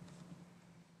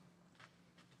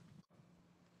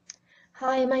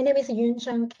 Hi, my name is Yoon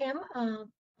Jung Kim,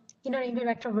 Interim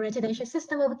Director of Residential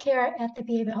System of Care at the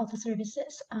Behavioral Health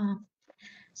Services.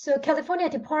 So California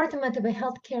Department of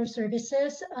Healthcare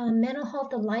Services Mental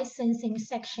Health Licensing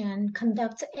Section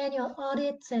conducts annual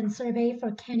audits and survey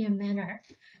for Canyon Manor,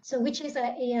 so which is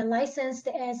licensed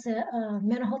as a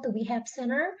mental health rehab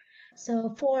center.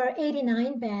 So for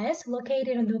 89 beds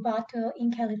located in Novato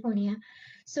in California.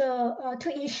 So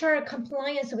to ensure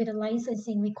compliance with the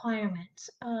licensing requirements,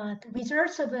 the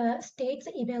results of the state's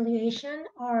evaluation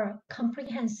are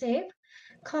comprehensive,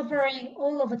 covering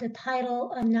all of the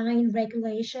Title 9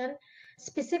 regulation,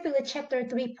 specifically Chapter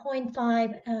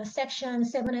 3.5, Section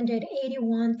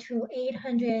 781 to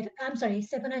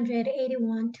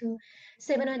 781 to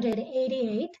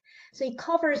 788. So it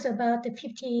covers about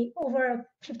the over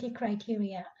 50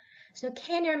 criteria. So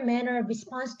Canyon Manor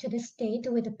responds to the state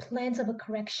with the plans of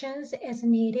corrections as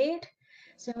needed.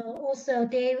 So also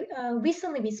they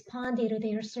recently responded to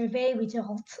their survey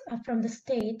results from the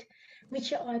state,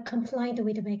 which are compliant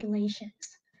with the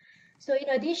regulations. So in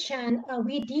addition,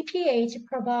 we DPH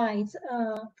provide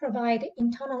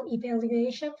internal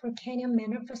evaluation for Canyon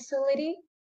Manor facility,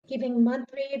 giving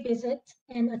monthly visits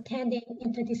and attending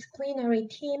interdisciplinary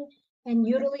team and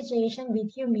utilization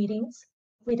review meetings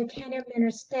with the Canyon Manor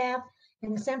staff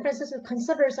and the San Francisco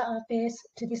Consul's Office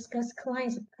to discuss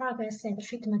clients' progress and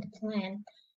treatment plan.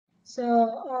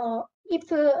 So if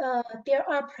there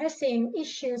are pressing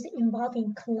issues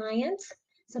involving clients,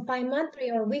 so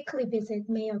bi-monthly or weekly visit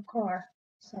may occur.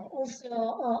 So also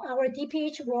our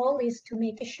DPH role is to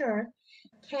make sure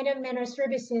Canyon Manor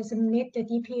services meet the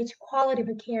DPH quality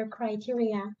of care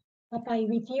criteria by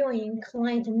reviewing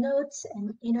client notes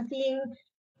and intervening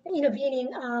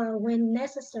when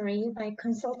necessary by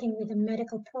consulting with the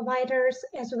medical providers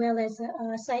as well as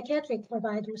psychiatric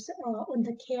providers on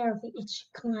the care of each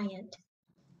client.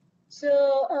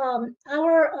 So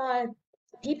our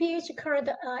DPH current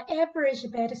average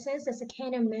bed census at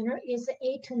Canyon Manor is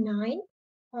 8 to 9,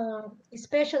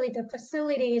 especially the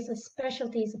facilities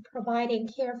specialties providing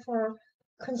care for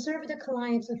conservative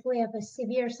clients who have a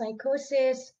severe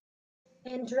psychosis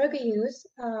and drug use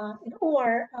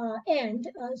and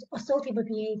assaultive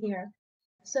behavior.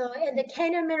 So, and the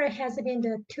Canyon Manor has been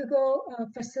the to-go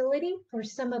facility for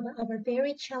some of our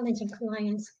very challenging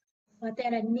clients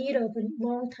that are in need of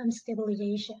long-term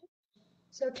stabilization.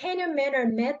 So Canyon Manor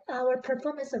met our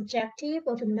performance objective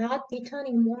of not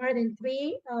returning more than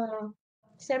 3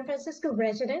 San Francisco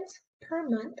residents per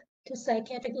month to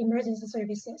psychiatric emergency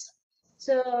services.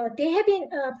 So they have been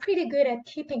pretty good at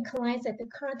keeping clients at the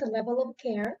current level of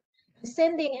care,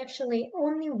 sending actually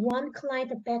only 1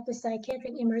 client back to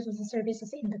psychiatric emergency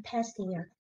services in the past year.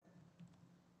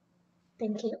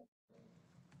 Thank you.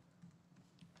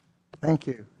 Thank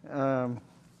you.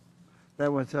 That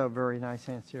was a very nice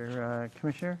answer,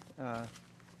 Commissioner. No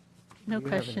do you have any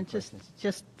question, questions?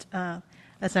 just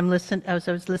as I was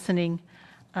listening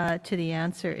to the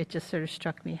answer, it just sort of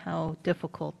struck me how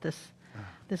difficult this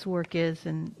work is,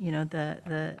 and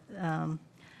the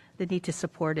need to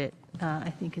support it,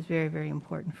 I think, is very, very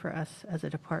important for us as a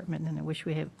department, and I wish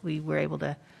we were able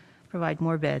to provide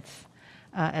more beds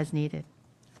as needed.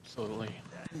 Absolutely.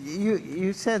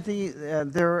 You said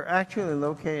they're actually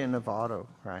located in Novato,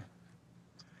 right?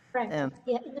 Right. And-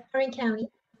 Yeah, in the Marin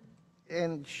County.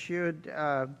 And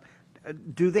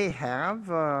do they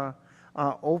have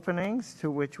openings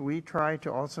to which we try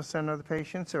to also send other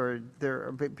patients, or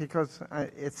because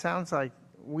it sounds like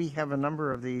we have a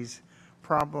number of these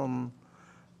problem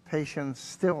patients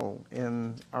still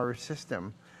in our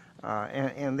system,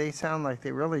 and they sound like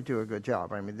they really do a good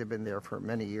job. I mean, they've been there for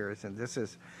many years, and this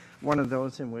is one of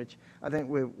those in which I think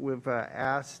we've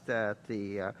asked that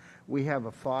we have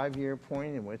a 5-year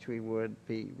point in which we would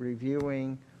be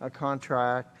reviewing a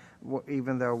contract,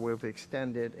 even though we've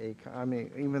extended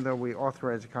even though we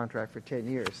authorize a contract for 10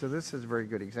 years. So this is a very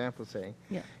good example saying,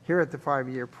 here at the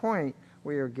 5-year point,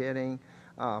 we are getting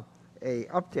a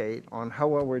update on how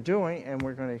well we're doing, and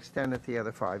we're going to extend it the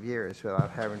other 5 years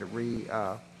without having to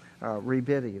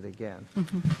rebid it again.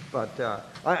 But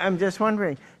I'm just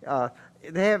wondering,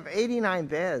 they have 89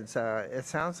 beds. It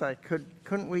sounds like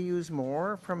couldn't we use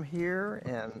more from here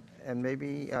and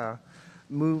maybe have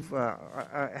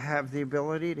the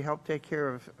ability to help take care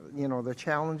of the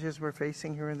challenges we're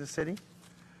facing here in the city?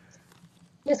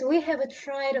 Yes, we have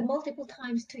tried multiple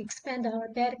times to expand our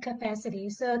bed capacity.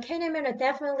 So Canyon Manor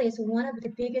definitely is one of the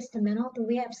biggest mental health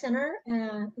rehab center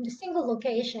in a single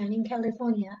location in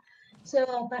California.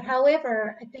 So, but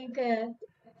however, I think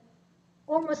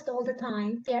almost all the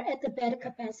time they're at the bed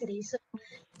capacity. So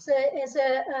as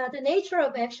the nature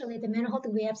of actually the mental health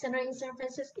rehab center in San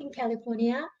Francisco, in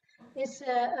California, is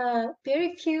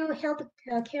very few health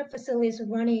care facilities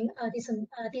running these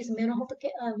mental health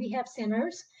rehab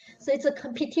centers. So it's a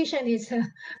competition is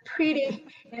pretty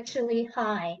actually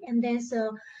high. And then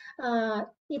so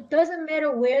it doesn't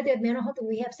matter where the mental health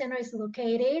rehab center is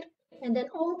located. And then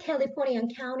all Californian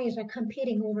counties are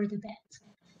competing over the beds.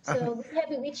 So we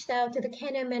have reached out to the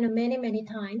Canyon Manor many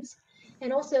times.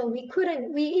 And also we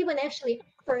even actually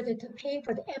offered to pay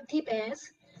for the empty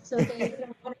beds. So they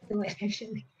don't want to do it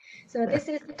actually. So this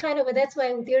is the kind of, that's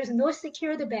why there's no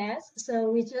secured beds. So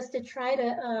we just try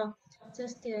to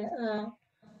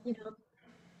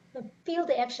fill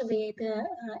actually the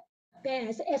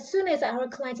beds as soon as our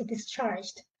clients are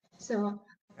discharged. So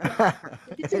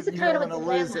this is You kind don't of a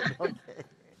wanna lose dilemma. it. Okay.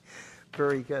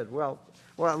 Very good. Well,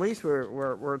 at least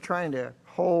we're trying to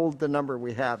hold the number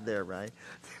we have there, right?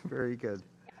 Very good.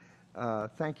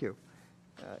 Thank you.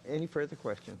 Any further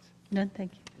questions? None,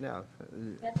 thank you. No.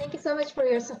 Yeah, thank you so much for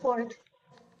your support.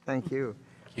 Thank you.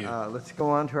 Thank you. Let's go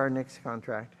on to our next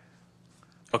contract.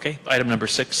 Okay, item number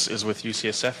 6 is with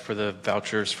UCSF for the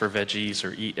Vouchers for Veggies,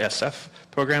 or Eat SF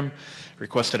program.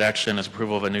 Requested action is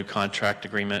approval of a new contract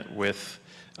agreement with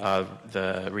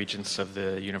the Regents of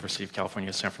the University of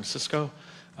California, San Francisco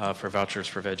for Vouchers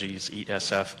for Veggies, Eat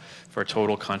SF, for a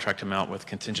total contract amount with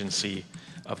contingency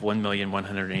of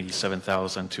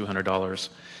 $1,187,200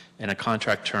 and a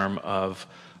contract term of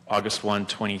August 1,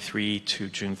 23 to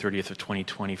June 30th of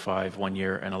 2025, 1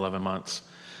 year and 11 months.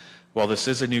 While this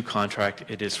is a new contract,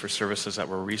 it is for services that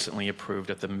were recently approved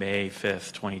at the May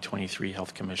 5th, 2023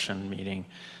 Health Commission meeting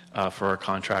for our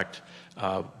contract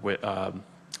with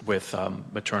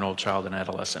maternal, child, and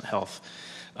adolescent health.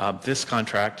 This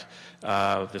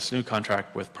new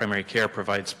contract with primary care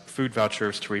provides food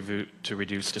vouchers to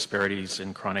reduce disparities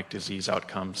in chronic disease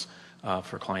outcomes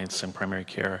for clients in primary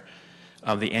care.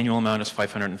 The annual amount is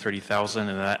 $530,000,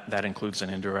 and that includes an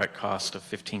indirect cost of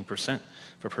 15%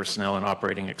 for personnel and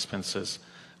operating expenses.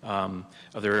 Of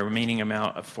the remaining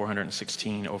amount of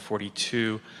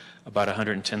 $416,042, about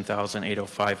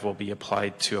 $110,805 will be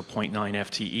applied to a 0.9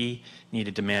 FTE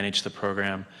needed to manage the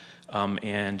program,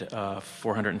 and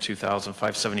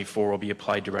 $402,574 will be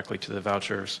applied directly to the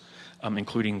vouchers,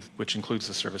 which includes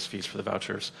the service fees for the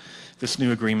vouchers. This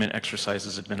new agreement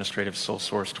exercises administrative sole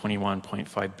source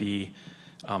 21.5B.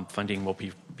 Funding will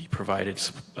be provided,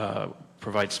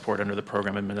 provide support under the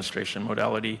program administration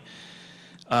modality.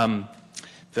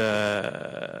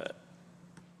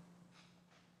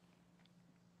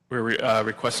 We're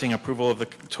requesting approval of the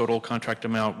total contract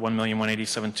amount,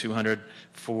 $1,187,200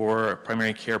 for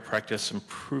primary care practice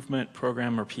improvement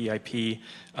program, or PIP,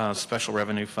 special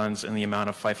revenue funds in the amount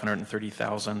of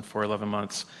 $530,000 for 11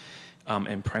 months,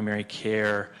 and primary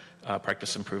care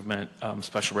practice improvement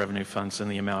special revenue funds in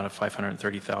the amount of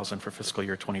 $530,000 for fiscal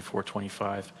year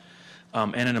 24-25,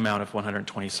 and an amount of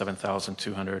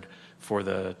 $127,200 for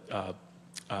the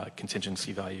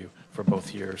contingency value for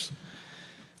both years.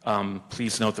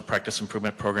 Please note the practice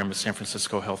improvement program is San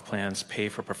Francisco Health Plan's pay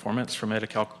for performance for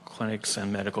Medi-Cal clinics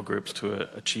and medical groups to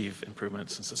achieve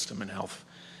improvements in system and health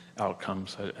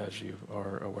outcomes, as you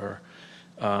are aware.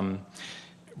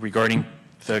 Regarding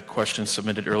the question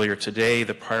submitted earlier today,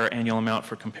 the prior annual amount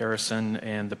for comparison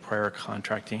and the prior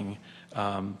contracting,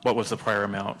 what was the prior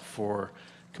amount for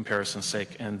comparison's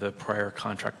sake, and the prior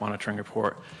contract monitoring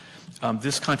report.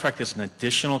 This contract is an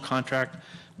additional contract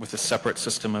with a separate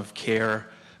system of care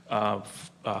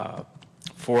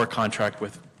for a contract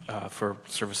with for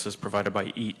services provided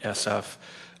by Eat SF,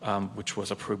 which was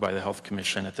approved by the Health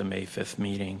Commission at the May 5th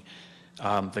meeting.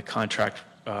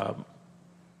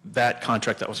 That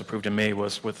contract that was approved in May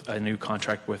was with a new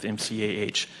contract with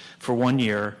MCAH for 1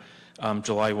 year,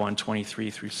 July 1,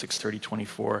 23 through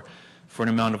 6/30/24, for an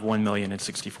amount of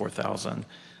 $1,064,000.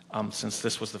 Since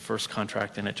this was the first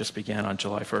contract and it just began on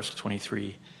July 1st,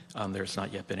 23, there's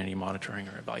not yet been any monitoring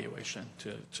or evaluation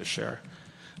to share.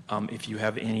 If you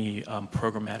have any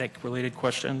programmatic related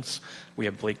questions, we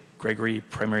have Blake Gregory,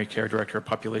 Primary Care Director of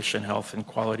Population Health and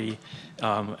Quality,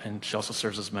 and she also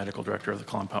serves as Medical Director of the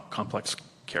Complex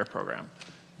Care Program.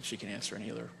 She can answer any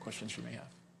other questions you may have.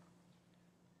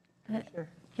 Sure.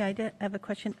 Yeah, I have a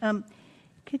question.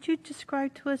 Could you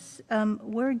describe to us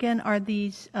where again are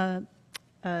these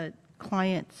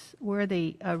clients, where are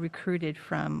they recruited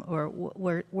from, or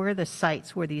where are the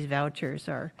sites where these vouchers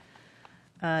are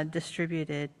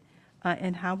distributed,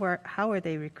 and how are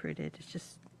they recruited? It's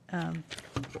just,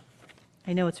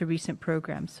 I know it's a recent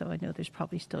program, so I know there's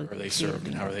probably still. Where are they served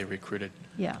and how are they recruited?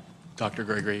 Yeah. Dr.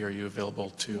 Gregory, are you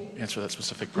available to answer that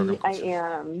specific program question? I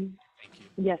am. Thank you.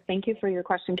 Yes, thank you for your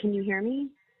question. Can you hear me?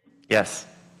 Yes.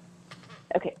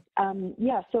 Okay.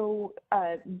 Yeah, so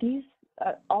these,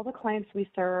 all the clients we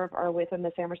serve are within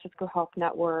the San Francisco Health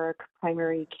Network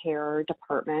primary care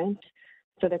department.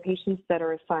 So they're patients that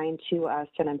are assigned to us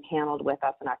and empaneled with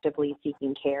us and actively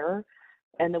seeking care.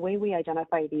 And the way we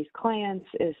identify these clients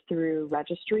is through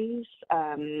registries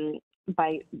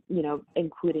by,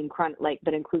 including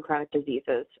that include chronic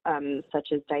diseases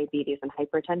such as diabetes and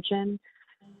hypertension.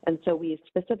 And so we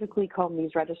specifically comb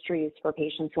these registries for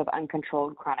patients who have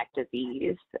uncontrolled chronic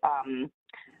disease.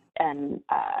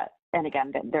 And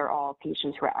again, they're all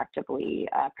patients who are actively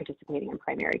participating in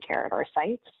primary care at our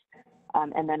sites.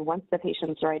 And then once the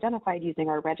patients are identified using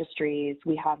our registries,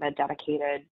 we have a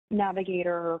dedicated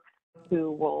navigator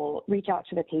who will reach out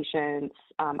to the patients,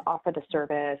 offer the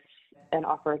service, and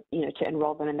offer, to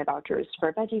enroll them in the Vouchers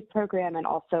for Veggies program, and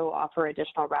also offer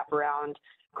additional wraparound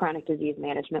chronic disease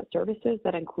management services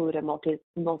that include a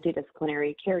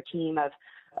multidisciplinary care team of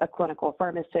a clinical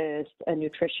pharmacist, a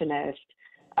nutritionist,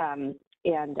 and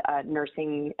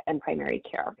nursing and primary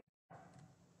care.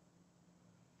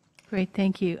 Great,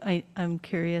 thank you. I'm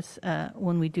curious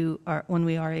when we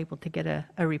are able to get a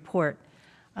report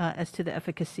as to the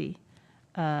efficacy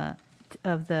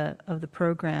of the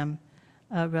program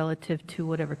relative to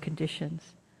whatever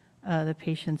conditions the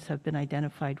patients have been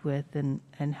identified with, and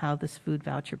how this food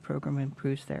voucher program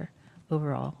improves their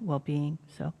overall well-being.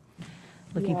 So,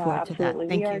 looking forward to that. Absolutely.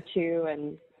 Thank We you. are too,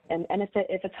 and if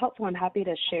it's helpful, I'm happy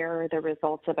to share the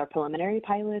results of a preliminary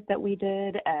pilot that we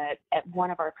did at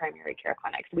one of our primary care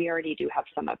clinics. We already do have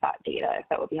some of that data. If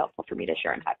that would be helpful for me to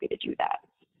share, I'm happy to do that.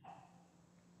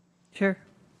 Sure.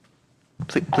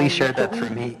 Please share that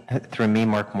through me,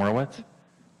 Mark Morowitz.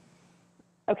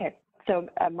 Okay. So,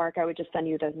 Mark, I would just send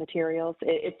you those materials.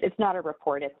 It's not a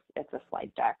report; it's a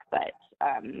slide deck, but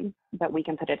we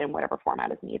can put it in whatever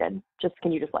format is needed.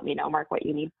 Can you just let me know, Mark, what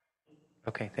you need?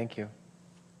 Okay, thank you.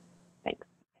 Thanks.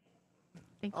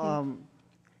 Thank you.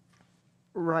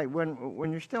 Right,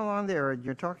 when you're still on there,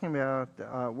 you're talking about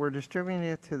we're distributing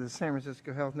it to the San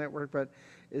Francisco Health Network, but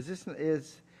is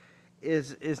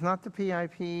not the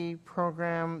PIP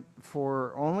program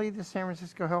for only the San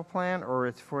Francisco Health Plan, or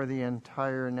it's for the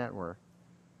entire network?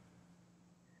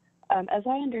 As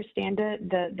I understand it,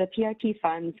 the PIP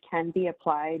funds can be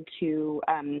applied to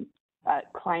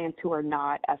clients who are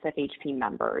not SFHP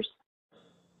members.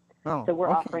 Oh, So we're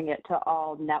okay. offering it to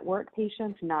all network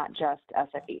patients, not just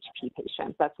SFHP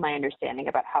patients. That's my understanding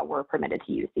about how we're permitted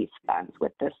to use these funds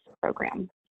with this program.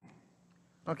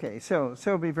 Okay, so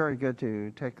it'd be very good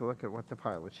to take a look at what the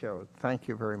pilot showed. Thank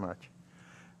you very much.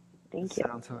 Thank you.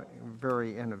 Sounds like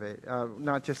very innovative,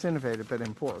 not just innovative, but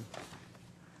important.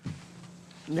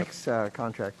 Next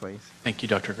contract, please. Thank you,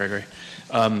 Dr. Gregory.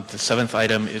 The seventh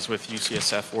item is with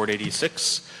UCSF Ward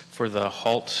 86 for the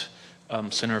HALT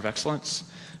Center of Excellence.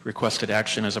 Requested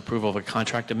action is approval of a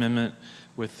contract amendment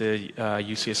with the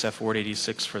UCSF Ward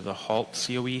 86 for the HALT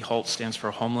COE. HALT stands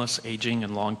for Homeless, Aging,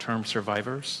 and Long-Term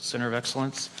Survivors Center of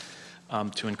Excellence,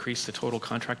 to increase the total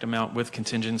contract amount with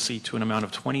contingency to an amount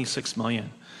of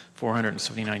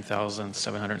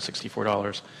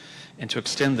 $26,479,764, and to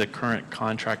extend the current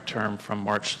contract term from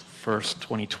March 1st,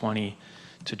 2020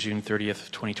 to June 30th,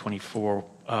 2024,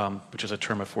 which is a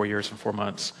term of 4 years and 4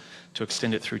 months, to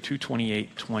extend it through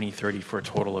 2/28/2030 for a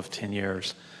total of 10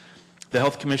 years. The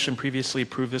Health Commission previously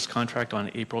approved this contract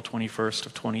on April 21st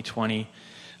of 2020.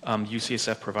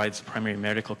 UCSF provides primary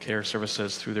medical care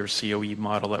services through their COE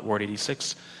model at Ward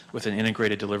 86 with an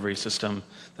integrated delivery system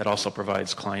that also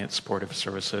provides client supportive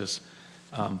services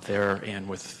there and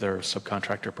with their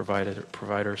subcontractor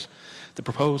providers. The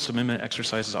proposed amendment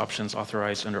exercises options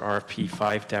authorized under RFP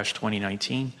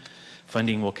 5-2019.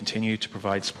 Funding will continue to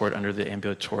provide support under the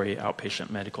ambulatory outpatient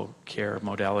medical care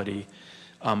modality.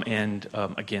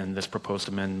 Again, this proposed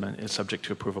amendment is subject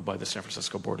to approval by the San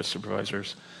Francisco Board of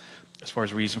Supervisors. As far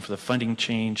as reason for the funding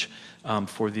change,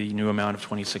 for the new amount of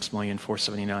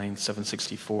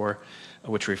 $26,479,764,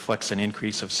 which reflects an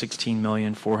increase of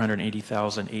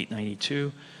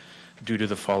 $16,480,892 due to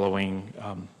the following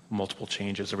multiple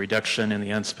changes: a reduction in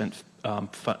the unspent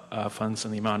funds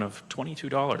in the amount of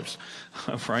 $22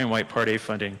 of Ryan White Part A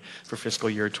funding for fiscal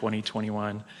year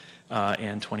 2021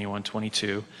 and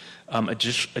 21-22.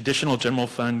 Additional general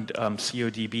fund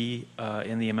CODB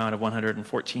in the amount of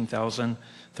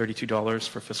 $114,032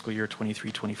 for fiscal year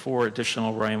 23-24.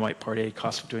 Additional Ryan White Part A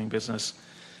cost of doing business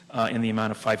in the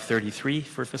amount of $533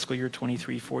 for fiscal year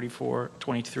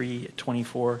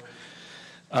 23-24.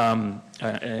 An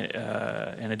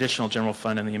additional general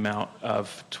fund in the amount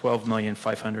of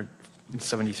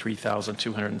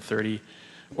 $12,573,230,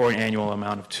 or an annual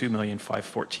amount of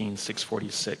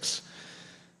 $2,514,646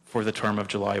 for the term of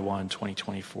July 1,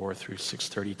 2024 through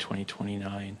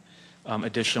 6/30/2029.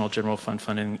 Additional general fund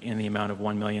funding in the amount of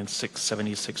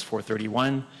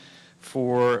 $1,676,431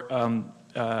 for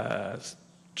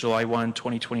July 1,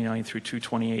 2029 through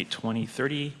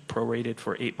 2/28/2030, prorated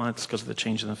for 8 months because of the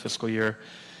change in the fiscal year.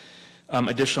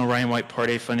 Additional Ryan White Part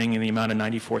A funding in the amount of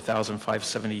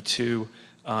 $94,572,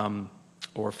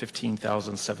 or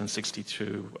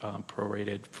 $15,762,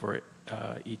 prorated for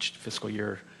each fiscal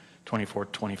year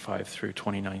 24-25 through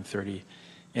 29-30,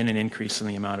 and an increase in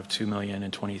the amount of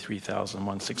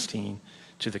 $2,023,116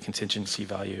 to the contingency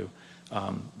value,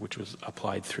 which was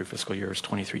applied through fiscal years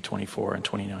 23-24 and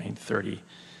 29-30.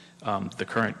 The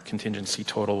current contingency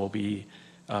total will be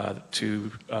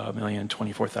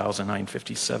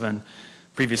 $2,024,957.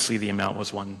 Previously, the amount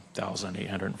was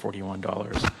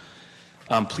 $1,841.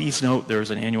 Please note there is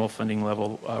an annual funding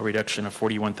level reduction of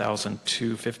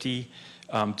 $41,250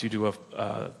 due to a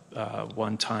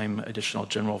one-time additional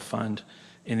general fund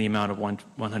in the amount of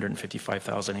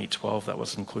 $155,812 that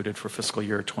was included for fiscal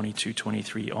year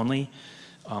 22-23 only.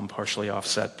 partially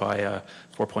offset by a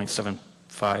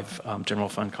 4.75 general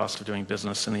fund cost of doing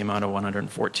business in the amount of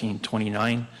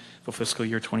 $114.29 for fiscal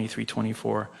year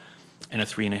 23-24, and a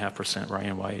 3.5%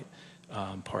 Ryan White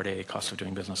Part A cost of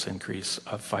doing business increase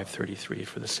of $533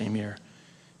 for the same year.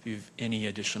 If you have any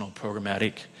additional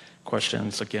programmatic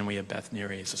questions, again, we have Beth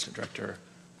Neary, Assistant Director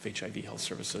of HIV Health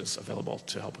Services, available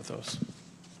to help with those.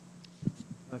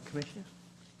 Commissioner?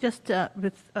 Just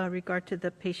with regard to the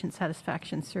patient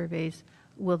satisfaction surveys,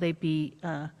 will they be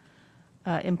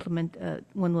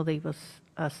when will they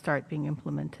start being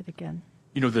implemented again?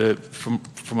 You know, from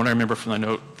what I remember from the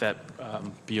note that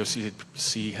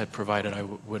BOCC had provided, I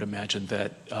would imagine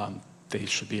that they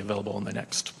should be available in the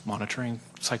next monitoring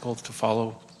cycle to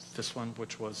follow this one,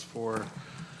 which was for,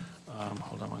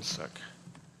 hold on one sec.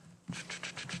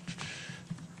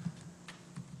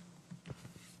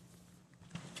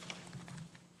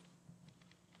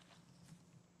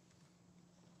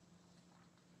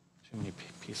 Too many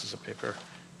pieces of paper.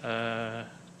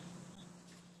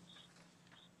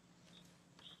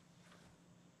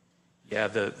 Yeah,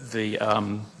 the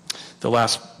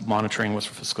last monitoring was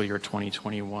for fiscal year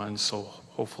 2021, so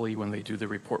hopefully when they do the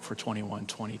report for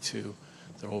 21-22,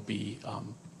 there will be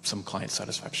some client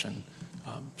satisfaction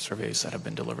surveys that have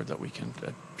been delivered that we can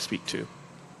speak to.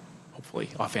 Hopefully,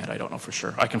 offhand, I don't know for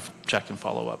sure. I can check and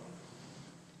follow up.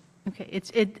 Okay,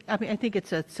 I mean, I think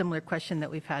it's a similar question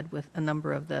that we've had with a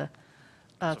number of the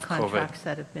contracts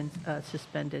that have been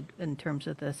suspended in terms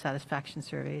of the satisfaction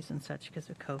surveys and such because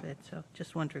of COVID. So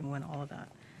just wondering when all of that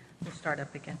will start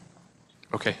up again.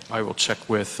 Okay, I will check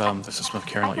with the system of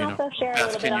care and let you know. I can also share a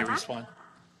little bit can on you that. respond?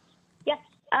 Yes.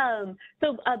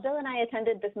 So Bill and I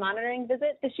attended this monitoring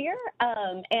visit this year,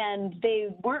 and they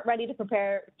weren't ready to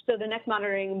prepare. So the next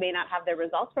monitoring may not have their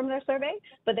results from their survey,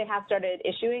 but they have started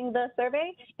issuing the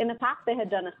survey. In the past, they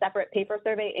had done a separate paper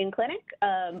survey in clinic,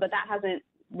 but that hasn't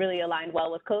really aligned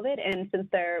well with COVID. And since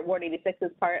their Ward 86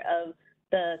 is part of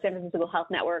the San Francisco Health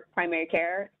Network primary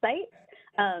care site,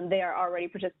 they are already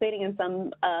participating in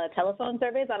some telephone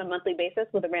surveys on a monthly basis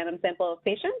with a random sample of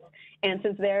patients. And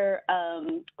since their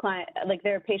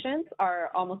their patients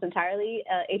are almost entirely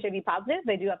HIV positive,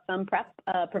 they do have some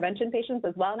prevention patients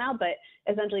as well now, but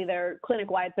essentially their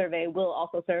clinic-wide survey will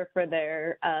also serve for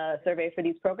their survey for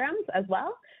these programs as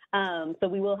well. So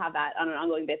we will have that on an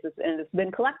ongoing basis, and it's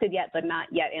been collected yet, but not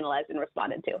yet analyzed and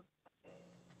responded to.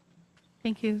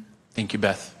 Thank you. Thank you,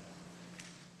 Beth.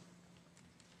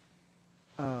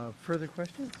 Further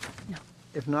questions? No.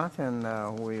 If not, then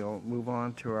we'll move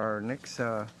on to our next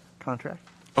contract.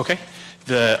 Okay.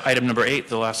 The item number 8,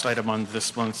 the last item on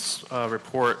this month's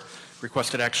report,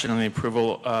 requested action on the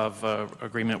approval of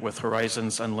agreement with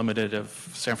Horizons Unlimited of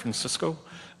San Francisco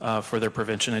for their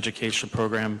prevention education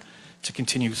program to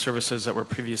continue services that were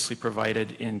previously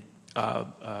provided in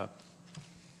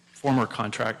former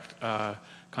contract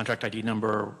ID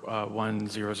number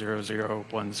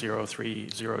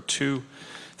 1000100302.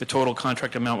 The total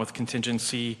contract amount with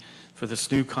contingency for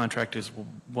this new contract is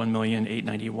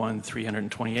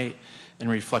 $1,891,328 and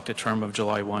reflect a term of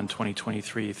July 1,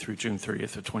 2023 through June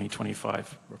 30th of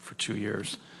 2025 for 2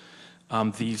 years.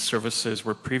 These services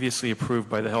were previously approved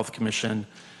by the Health Commission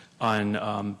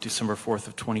on December 4th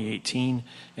of 2018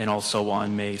 and also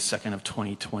on May 2nd of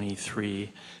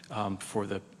 2023 for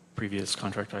the previous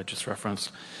contract I just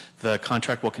referenced. The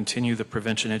contract will continue the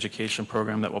prevention education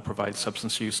program that will provide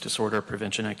substance use disorder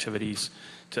prevention activities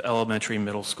to elementary,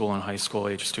 middle school, and high school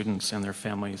age students and their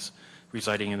families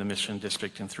residing in the Mission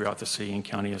District and throughout the city and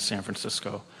county of San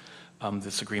Francisco.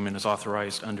 This agreement is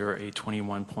authorized under a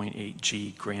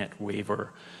 21.8G grant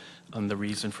waiver. The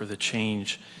reason for the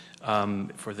change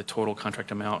for the total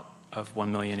contract amount of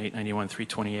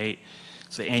 $1,891,328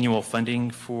 is the annual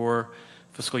funding for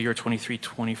fiscal year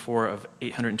 23-24 of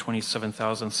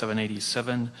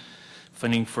 $827,787.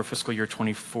 Funding for fiscal year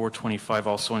 24-25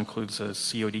 also includes a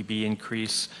CODB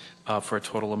increase for a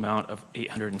total amount of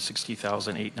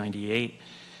 $860,898,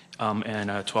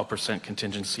 and a 12%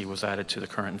 contingency was added to the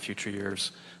current and future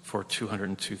years for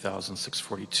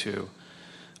 $202,642.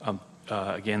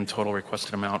 Again, total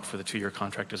requested amount for the 2-year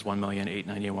contract is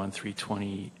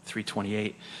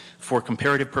 $1,891,328. For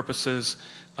comparative purposes,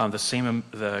 the same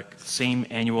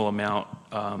annual amount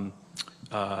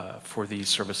for these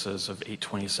services of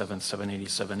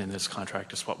 $827,787 in this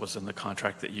contract is what was in the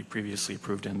contract that you previously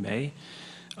approved in May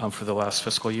for the last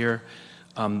fiscal year.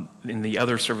 In the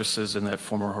other services in that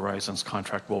former Horizons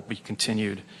contract will be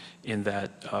continued in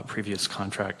that previous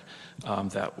contract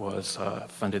that was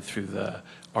funded through the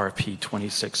RFP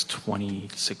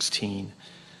 26-2016.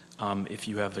 If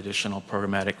you have additional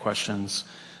programmatic questions,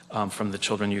 From the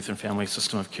Children, Youth, and Family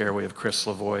System of Care, we have Chris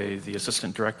Lavoie, the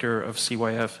Assistant Director of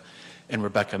CYF, and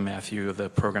Rebecca Matthew, the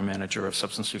Program Manager of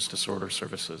Substance Use Disorder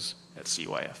Services at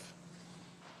CYF.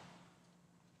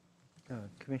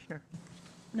 Commissioner?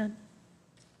 None.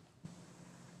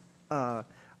 As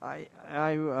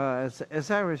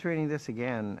I was reading this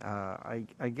again, I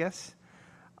guess,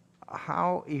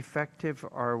 how effective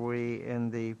are we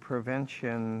in the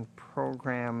prevention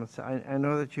programs? I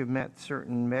know that you've met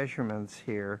certain measurements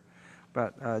here,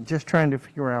 but just trying to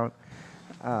figure out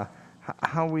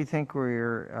how we think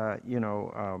we're,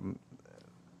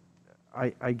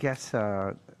 I guess,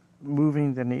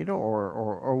 moving the needle,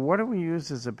 or what do we use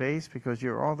as a base? Because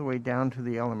you're all the way down to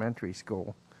the elementary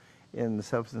school in the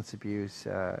substance abuse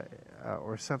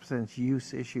or substance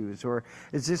use issues, or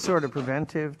is this sort of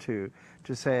preventive to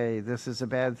say this is a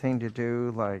bad thing to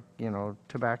do, like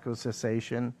tobacco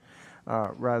cessation,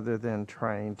 rather than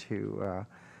trying to,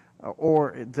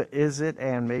 is it,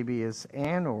 and maybe is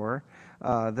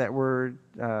that we're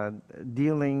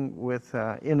dealing with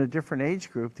in a different age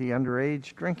group, the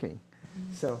underage drinking.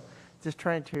 So just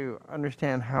trying to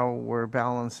understand how we're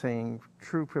balancing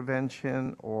true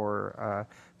prevention or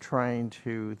trying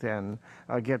to then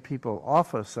get people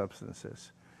off of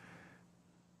substances.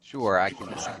 Sure, I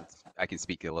can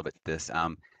speak a little bit to this.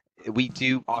 We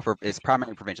do offer it's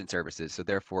primary prevention services, so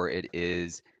therefore it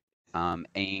is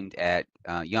aimed at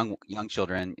young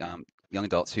children, young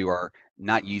adults who are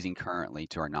not using currently,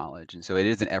 to our knowledge, and so it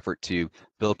is an effort to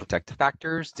build protective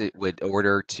factors in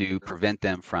order to prevent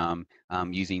them from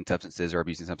using substances or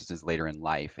abusing substances later in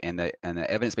life. And the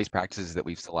evidence-based practices that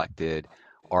we've selected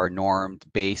are normed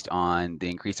based on the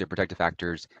increase of protective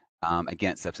factors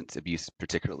against substance abuse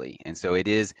particularly. And so it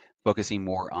is focusing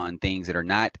more on things that are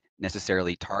not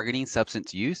necessarily targeting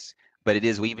substance use, but it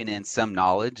is weaving in some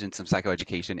knowledge and some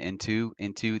psychoeducation into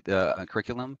the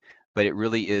curriculum. But it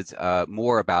really is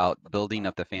more about building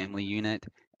up the family unit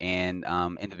and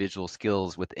individual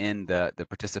skills within the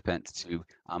participants to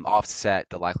offset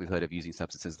the likelihood of using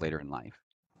substances later in life.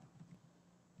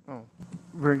 Oh,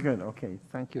 very good. Okay,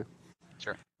 thank you.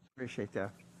 Sure. Appreciate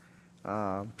that.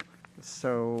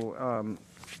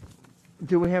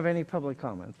 Do we have any public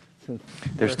comments?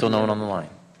 There's still no one on the line.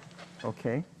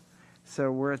 Okay.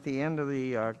 So we're at the end of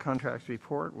the contracts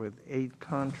report with 8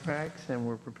 contracts, and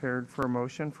we're prepared for a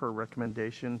motion for a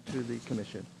recommendation to the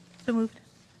commission. So moved.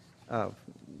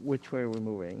 Which way are we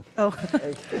moving? Oh,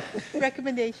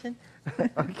 recommendation.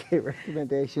 Okay,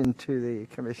 recommendation to the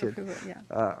commission. Approval, yeah.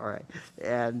 All right.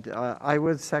 And I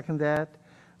would second that.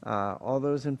 All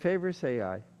those in favor say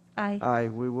aye. Aye. Aye.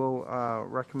 We will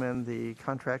recommend the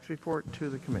contracts report to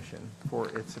the commission for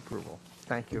its approval.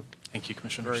 Thank you. Thank you,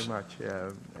 Commissioners. Very much.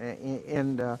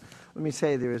 And let me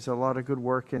say, there is a lot of good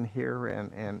work in here,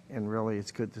 and really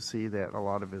it's good to see that a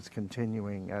lot of it's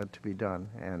continuing to be done.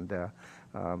 And,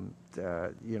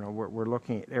 we're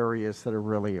looking at areas that are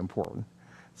really important.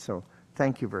 So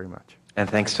thank you very much. And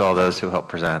thanks to all those who helped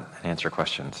present and answer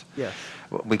questions. Yes.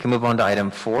 We can move on to item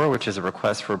 4, which is a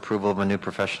request for approval of a new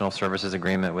professional services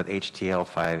agreement with HTL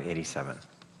 587.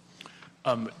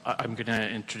 I'm going to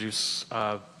introduce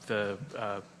Dr.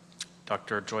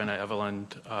 Joanna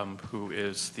Eveland, who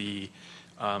is the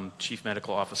Chief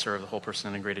Medical Officer of the Whole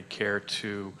Person Integrated Care,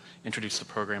 to introduce the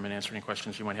program and answer any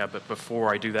questions you might have. But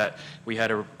before I do that, we had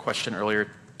a question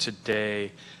earlier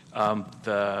today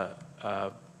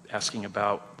asking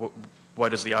about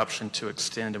what is the option to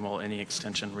extend, and will any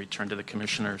extension return to the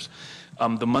commissioners?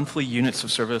 The monthly units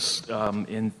of service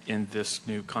in this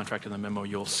new contract, in the memo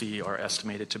you'll see, are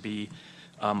estimated to be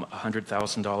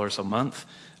 $100,000 a month.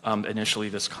 Initially,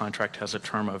 this contract has a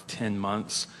term of 10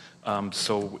 months.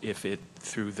 So if it,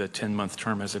 through the 10-month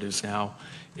term as it is now,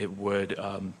 it would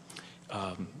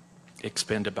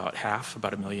expend about half,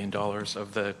 about $1 million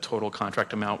of the total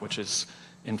contract amount, which is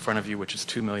in front of you, which is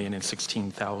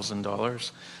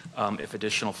 $2,016,000. If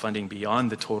additional funding beyond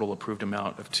the total approved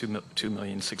amount of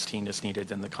 $2,016,000 is needed,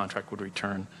 then the contract would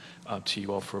return to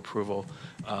you all for approval.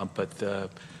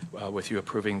 But with you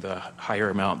approving the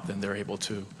higher amount, then they're able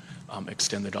to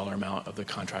extend the dollar amount of the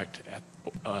contract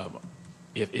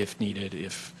if needed,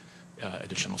 if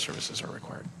additional services are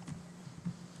required.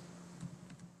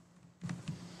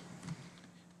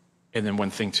 And then one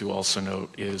thing to also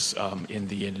note is in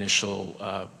the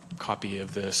initial copy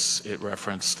of this, it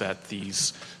referenced that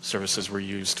these services were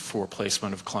used for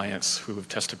placement of clients who have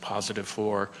tested positive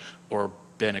for or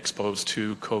been exposed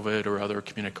to COVID or other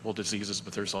communicable diseases,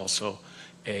 but there's also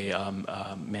a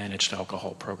managed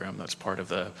alcohol program that's part of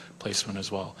the placement as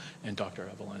well. And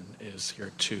Dr. Eveland is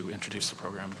here to introduce the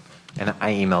program. And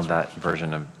I emailed that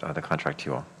version of the contract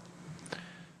to you all.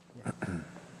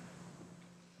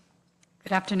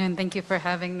 Good afternoon. Thank you for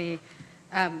having me.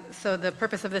 So the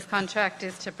purpose of this contract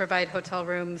is to provide hotel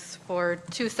rooms for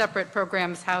 2 separate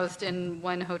programs housed in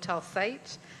one hotel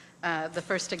site. The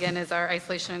first, again, is our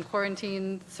isolation and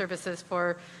quarantine services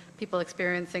for people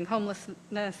experiencing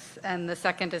homelessness, and the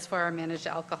second is for our managed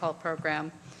alcohol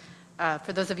program.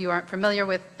 For those of you who aren't familiar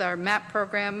with our MAP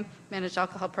program, Managed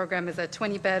Alcohol Program is a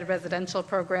 20-bed residential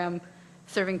program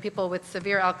serving people with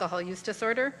severe alcohol use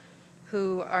disorder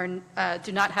who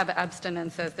do not have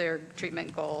abstinence as their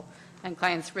treatment goal. And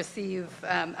clients receive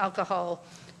alcohol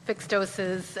fixed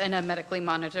doses in a medically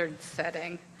monitored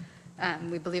setting.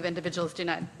 We believe individuals do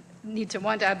not need to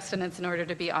want abstinence in order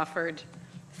to be offered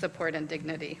support and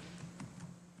dignity.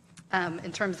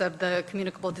 In terms of the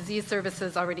communicable disease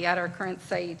services already at our current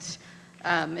site,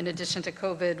 in addition to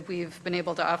COVID, we've been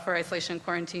able to offer isolation and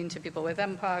quarantine to people with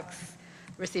Mpox,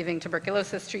 receiving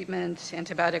tuberculosis treatment,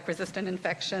 antibiotic-resistant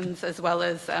infections, as well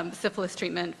as syphilis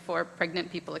treatment for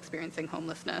pregnant people experiencing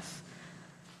homelessness.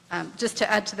 Just to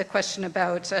add to the question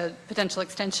about potential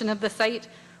extension of the site,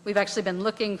 we've actually been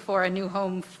looking for a new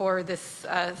home for this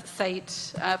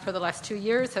site for the last 2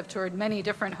 years, have toured many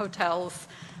different hotels,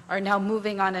 are now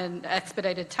moving on an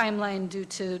expedited timeline due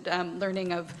to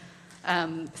learning of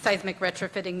seismic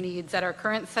retrofitting needs at our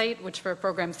current site, which for a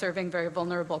program serving very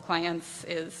vulnerable clients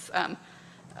is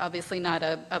obviously not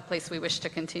a place we wish to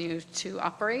continue to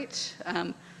operate.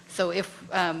 So if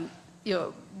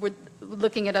we're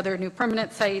looking at other new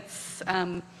permanent sites,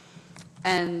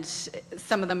 and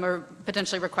some of them are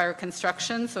potentially require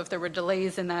construction. So if there were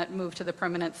delays in that move to the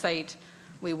permanent site,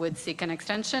 we would seek an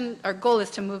extension. Our goal is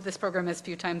to move this program as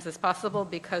few times as possible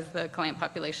because the client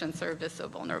population served is so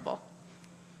vulnerable.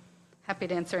 Happy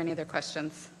to answer any other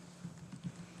questions.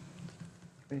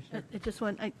 And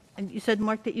you said,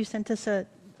 Mark, that you sent us a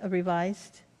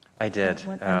revised? I did.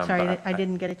 I'm sorry, I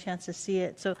didn't get a chance to see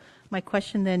it. So my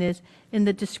question then is, in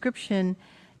the description,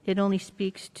 it only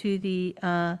speaks to the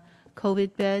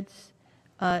COVID beds.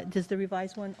 Does the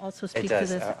revised one also speak to this?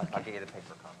 It does. I'll give you the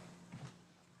paper copy.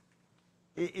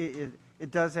 It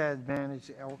does add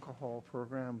managed alcohol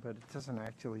program, but it doesn't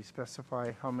actually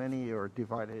specify how many are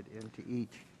divided into each.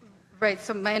 Right,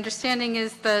 so my understanding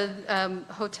is the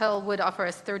hotel would offer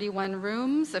us 31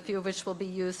 rooms, a few of which will be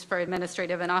used for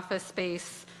administrative and office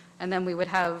space, and then we would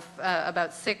have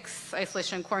about 6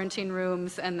 isolation and quarantine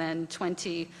rooms, and then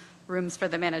 20 rooms for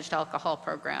the managed alcohol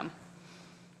program.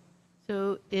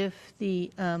 So if the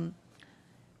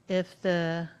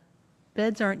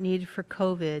beds aren't needed for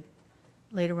COVID,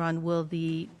 later on, will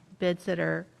the beds that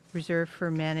are reserved for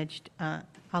managed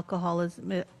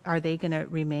alcoholism, are they going to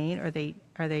remain? Or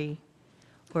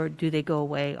do they go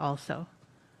away also?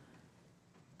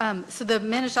 So the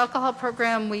managed alcohol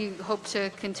program, we hope to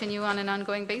continue on an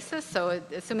ongoing basis. So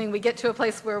assuming we get to a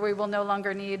place where we will no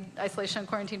longer need isolation and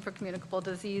quarantine for communicable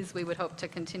disease, we would hope to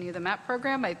continue the MAP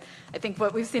program. I think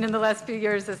what we've seen in the last few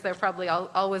years is there probably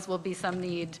always will be some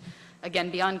need, again,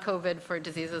 beyond COVID for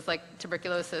diseases like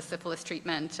tuberculosis, syphilis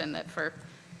treatment, and that for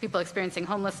people experiencing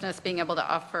homelessness, being able to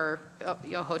offer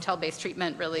hotel-based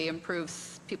treatment really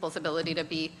improves people's ability to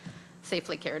be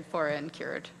safely cared for and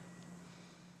cured.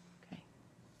 Okay.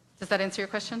 Does that answer your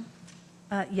question?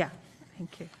 Yeah,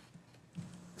 thank you.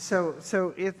 So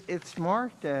it's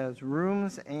marked as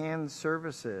rooms and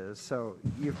services. So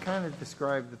you've kind of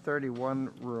described the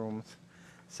 31 rooms.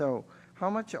 So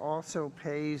how much also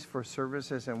pays for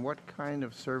services, and what kind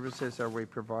of services are we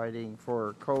providing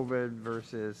for COVID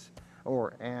versus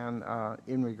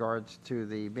in regards to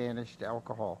the managed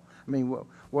alcohol? I mean,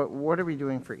 what are we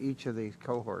doing for each of these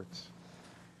cohorts?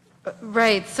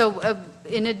 Right. So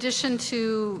in addition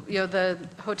to the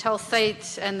hotel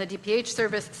site and the DPH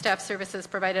staff services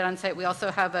provided on site, we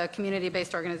also have a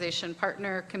community-based organization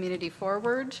partner, Community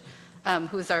Forward,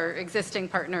 who's our existing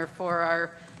partner for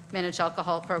our managed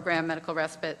alcohol program, medical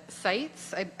respite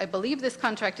sites. I believe this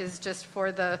contract is just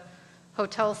for the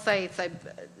hotel sites.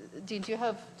 Did you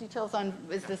have details on,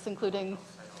 is this including?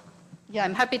 Yeah,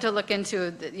 I'm happy to look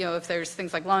into, if there's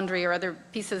things like laundry or other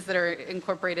pieces that are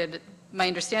incorporated. My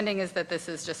understanding is that this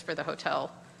is just for the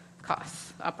hotel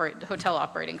costs, hotel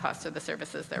operating costs of the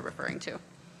services they're referring to. All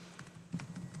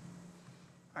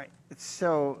right.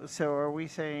 So are we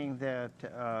saying that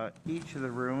each of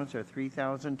the rooms are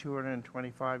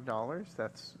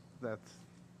 $3,225?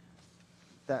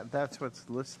 That's what's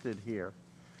listed here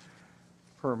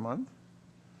per month?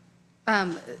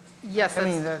 Yes. I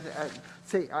mean,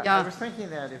 Yeah. I was thinking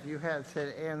that if you had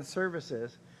said and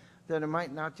services, then it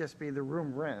might not just be the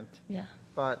room rent. Yeah.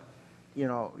 But,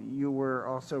 you were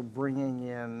also bringing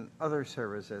in other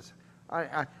services.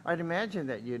 I'd imagine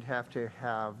that you'd have to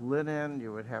have linen,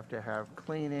 you would have to have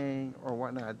cleaning or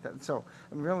whatnot. So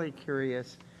I'm really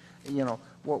curious,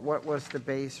 what was the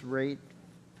base rate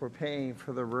for paying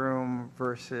for the room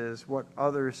versus what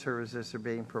other services are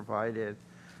being provided?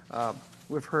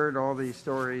 We've heard all these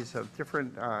stories of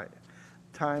different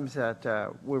times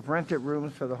that we've rented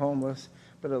rooms for the homeless,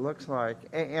 but it looks like,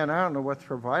 and I don't know what's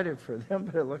provided for them,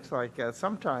 but it looks like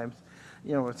sometimes,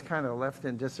 it's kind of left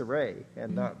in disarray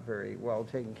and not very well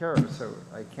taken care of. So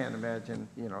I can't imagine,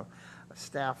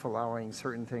 staff allowing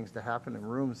certain things to happen in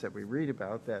rooms that we read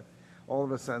about that all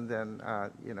of a sudden then,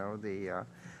 the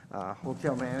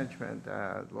hotel management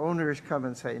owners come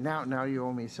and say, now you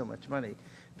owe me so much money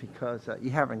because you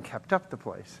haven't kept up the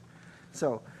place.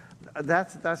 So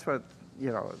that's what,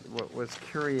 what was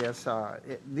curious.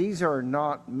 These are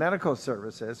not medical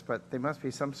services, but they must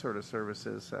be some sort of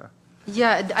services.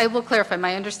 Yeah, I will clarify.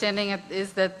 My understanding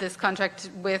is that this contract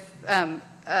with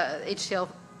HCL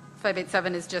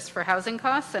 587 is just for housing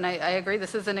costs, and I agree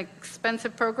this is an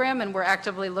expensive program, and we're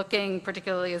actively looking,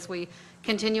 particularly as we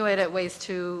continue it, at ways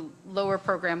to lower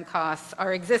program costs.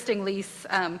 Our existing lease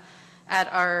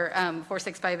at our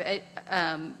 465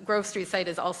 Grove Street site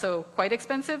is also quite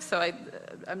expensive, so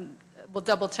we'll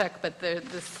double check, but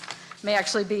this may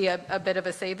actually be a bit of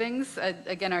a savings.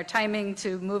 Again, our timing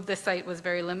to move this site was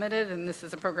very limited, and this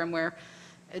is a program where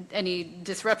any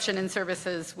disruption in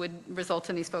services would result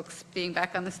in these folks being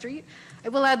back on the street. I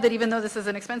will add that even though this is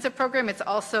an expensive program, it's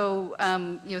also,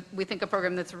 we think a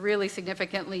program that's really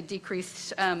significantly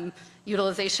decreased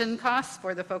utilization costs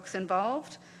for the folks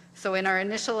involved. So in our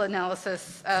initial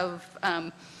analysis of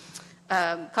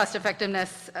cost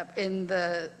effectiveness in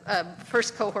the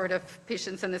first cohort of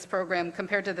patients in this program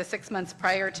compared to the 6 months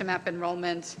prior to MAP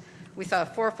enrollment, we saw a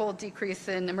 4-fold decrease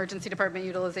in emergency department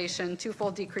utilization,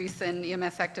 2-fold decrease in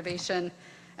EMS activation,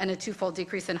 and a 2-fold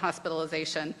decrease in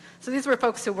hospitalization. So these were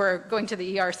folks who were going to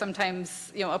the ER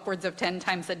sometimes, upwards of 10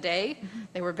 times a day.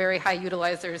 They were very high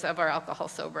utilizers of our alcohol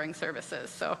sobering services.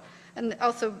 So, and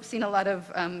also seen a lot of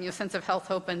sense of health,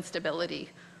 hope, and stability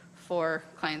for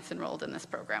clients enrolled in this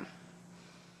program.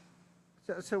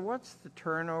 So what's the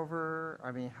turnover?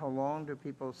 I mean, how long do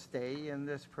people stay in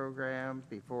this program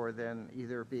before then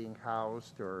either being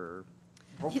housed or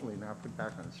hopefully not put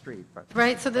back on the street? But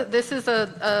right, so this is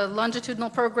a longitudinal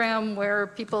program where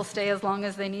people stay as long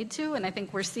as they need to, and I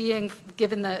think we're seeing,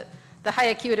 given the high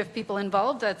acuity of people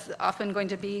involved, that's often going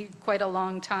to be quite a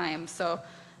long time. So,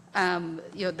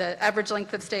 the average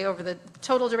length of stay over the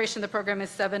total duration of the program is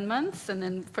 7 months, and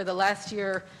then for the last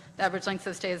year, the average length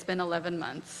of stay has been 11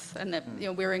 months. And that,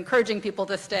 we're encouraging people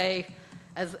to stay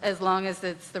as long as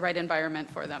it's the right environment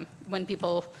for them. When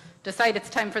people decide it's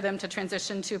time for them to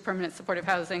transition to permanent supportive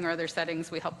housing or other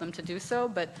settings, we help them to do so.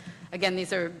 But again,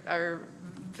 these are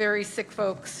very sick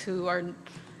folks who are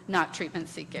not treatment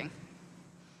seeking.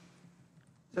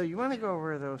 so you want to go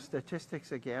over those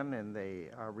statistics again in the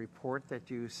report that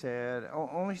you said,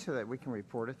 only so that we can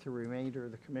report it to the remainder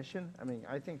of the commission? I mean,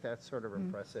 I think that's sort of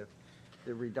impressive.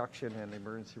 The reduction in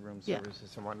emergency room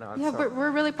services and whatnot. Yeah, so.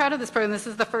 we're really proud of this program. This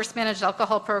is the first managed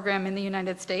alcohol program in the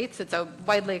United States. It's a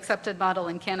widely accepted model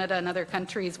in Canada and other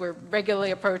countries. We're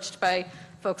regularly approached by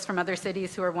folks from other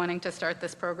cities who are wanting to start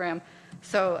this program.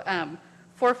 So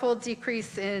 4-fold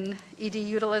decrease in ED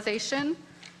utilization.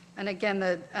 And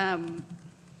again,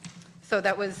 so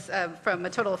that was from a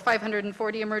total of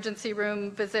 540 emergency room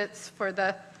visits for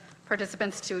the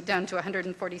participants down to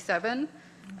 147.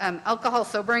 Alcohol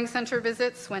sobering center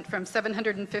visits went from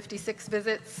 756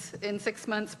 visits in 6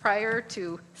 months prior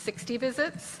to 60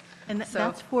 visits. And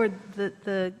that's for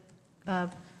the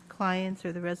clients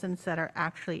or the residents that are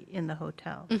actually in the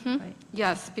hotel, right?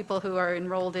 Yes, people who are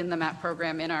enrolled in the MAP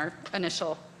program in our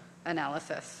initial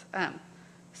analysis.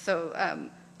 So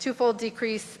 2-fold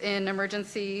decrease in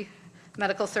emergency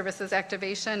medical services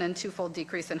activation and 2-fold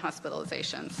decrease in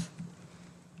hospitalizations.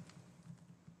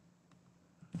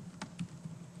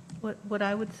 What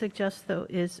I would suggest, though,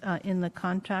 is in the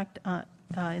contract,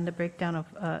 in the breakdown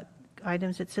of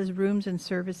items, it says rooms and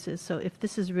services. So if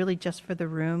this is really just for the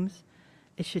rooms,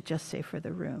 it should just say for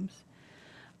the rooms.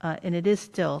 And it is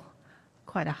still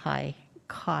quite a high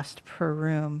cost per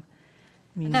room.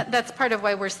 I mean, that's part of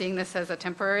why we're seeing this as a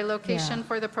temporary location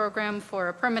for the program. For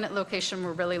a permanent location,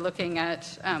 we're really looking at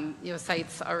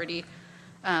sites already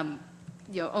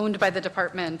owned by the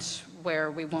department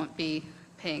where we won't be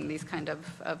paying these kind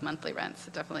of monthly rents.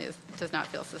 It definitely does not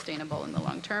feel sustainable in the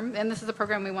long term. And this is a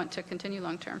program we want to continue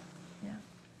long term.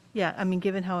 Yeah, I mean,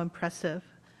 given how impressive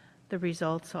the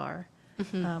results are,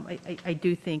 I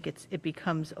do think it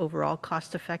becomes overall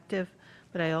cost effective,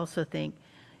 but I also think,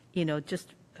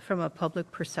 just from a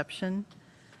public perception,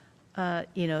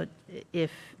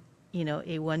 if,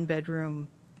 a one-bedroom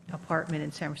apartment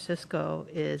in San Francisco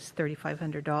is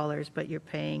 $3,500, but you're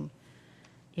paying,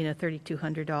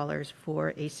 $3,200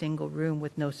 for a single room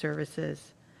with no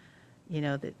services,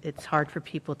 that it's hard for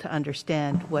people to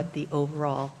understand what the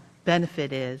overall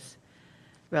benefit is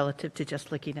relative to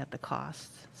just looking at the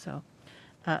costs. So,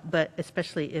 but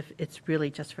especially if it's really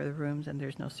just for the rooms and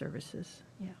there's no services.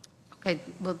 Yeah. Okay,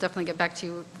 we'll definitely get back to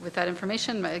you with that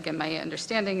information. Again, my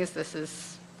understanding is this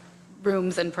is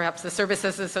rooms and perhaps the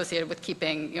services associated with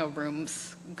keeping,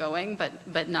 rooms going,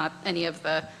 but not any of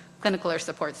the clinical or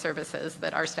support services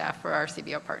that our staff or our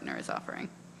CBO partner is offering.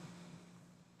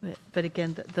 But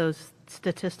again, those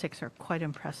statistics are quite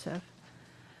impressive.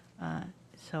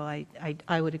 So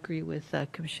I would agree with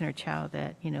Commissioner Chow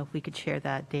that, if we could share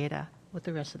that data with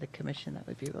the rest of the commission, that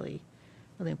would be really,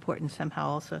 really important somehow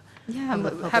also. Yeah,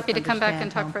 I'm happy to come back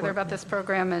and talk further about this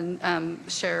program and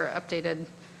share updated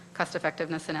cost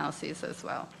effectiveness analyses as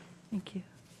well. Thank you.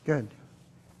 Good.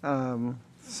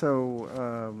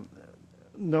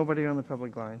 Nobody on the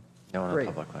public line? No one on the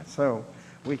Great. public line. So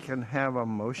we can have a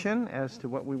motion as to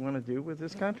what we want to do with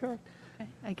this contract? Okay.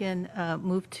 Again,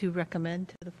 move to recommend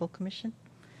to the full commission.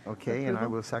 Okay, and I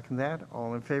Approval. will second that.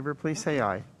 All in favor, please say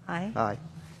aye. Aye. Aye.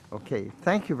 Okay,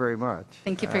 thank you very much.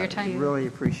 Thank you for your time. Really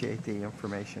appreciate the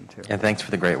information, too. And thanks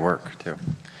for the great work, too.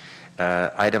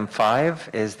 Item 5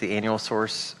 is the annual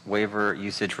source waiver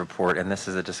usage report, and this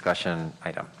is a discussion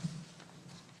item.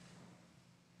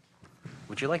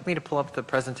 Would you like me to pull up the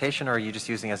presentation, or are you just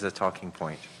using it as a talking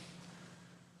point?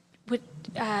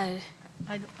 I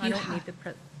You don't have- need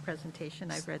the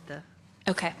presentation. I read the,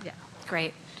 Okay. yeah.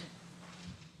 Great.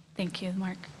 Thank you,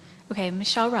 Mark. Okay,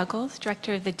 Michelle Ruggles,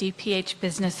 Director of the DPH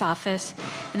Business Office.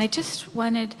 And I just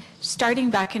wanted, starting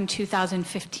back in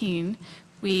 2015,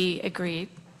 we agreed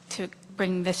to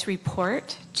bring this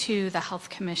report to the Health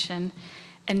Commission.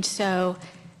 And so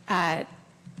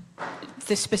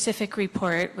the specific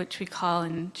report, which we call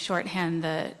in shorthand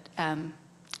the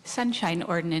Sunshine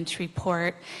Ordinance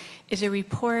report, is a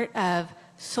report of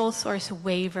sole source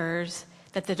waivers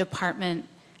that the department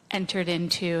entered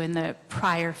into in the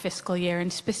prior fiscal year.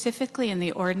 And specifically in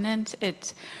the ordinance,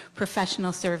 it's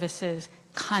professional services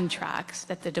contracts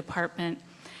that the department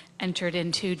entered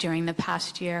into during the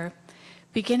past year.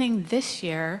 Beginning this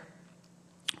year,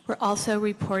 we're also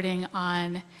reporting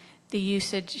on the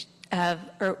usage of,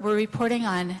 or we're reporting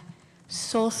on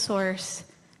sole source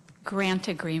grant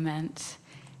agreements.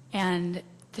 And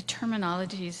the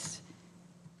terminologies,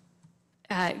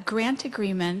 grant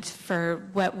agreement, for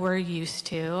what we're used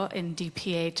to in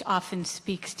DPH, often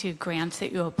speaks to grants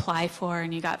that you apply for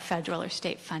and you got federal or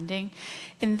state funding.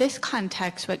 In this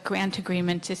context, what grant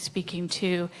agreement is speaking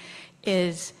to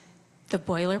is the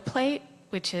boilerplate,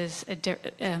 which is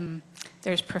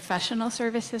there's professional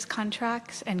services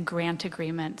contracts and grant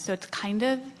agreements. So it's kind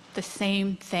of the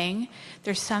same thing.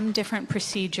 There's some different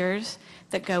procedures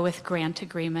that go with grant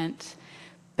agreements.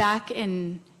 Back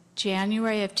in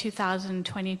January of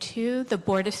 2022, the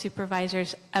Board of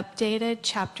Supervisors updated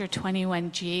Chapter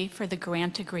 21G for the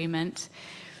grant agreement.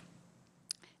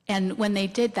 And when they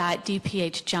did that,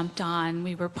 DPH jumped on.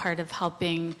 We were part of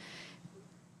helping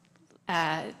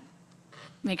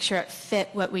make sure it fit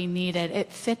what we needed.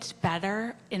 It fits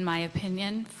better, in my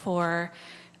opinion, for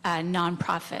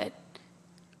nonprofit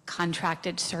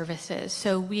contracted services.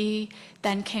 So we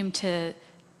then came to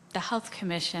the Health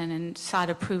Commission and sought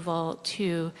approval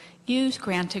to use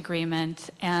grant agreements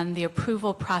and the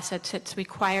approval process that's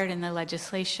required in the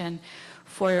legislation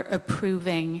for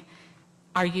approving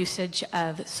our usage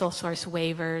of sole source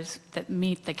waivers that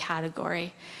meet the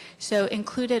category. So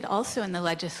included also in the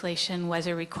legislation was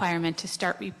a requirement to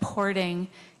start reporting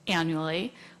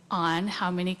annually on how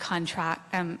many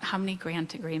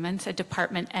grant agreements a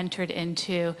department entered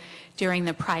into during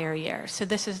the prior year. So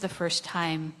this is the first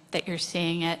time that you're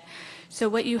seeing it. So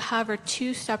what you have are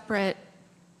two separate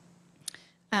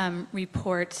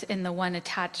reports in the one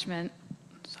attachment,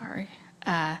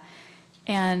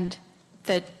 and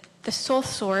the sole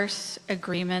source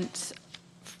agreements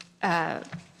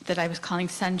that I was calling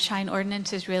Sunshine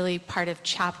Ordinance is really part of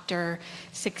Chapter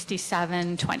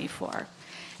 6724.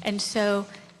 And so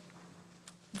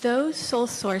those sole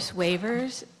source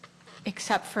waivers,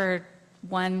 except for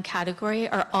one category,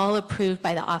 are all approved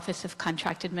by the Office of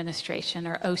Contract Administration,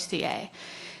 or OCA.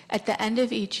 At the end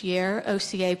of each year,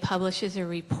 OCA publishes a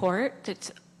report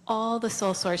that's all the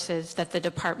sole sources that the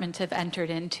departments have entered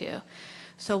into.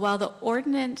 So while the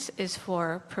ordinance is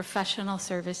for professional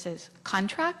services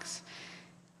contracts,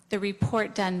 the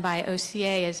report done by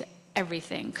OCA is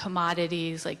everything,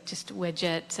 commodities, like just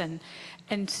widgets.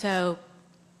 And so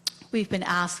we've been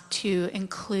asked to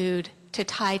include, to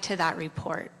tie to that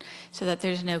report so that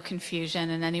there's no confusion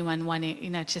and anyone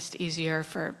wanting, it's just easier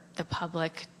for the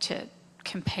public to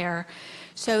compare.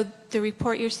 So the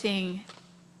report you're seeing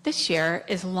this year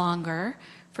is longer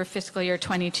for fiscal year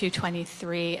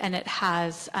 22-23, and it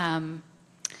has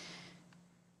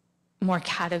more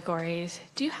categories.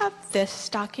 Do you have this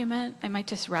document? I might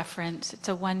just reference. It's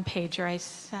a one-pager I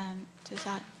sent. Is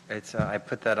that? It's, I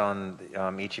put that on,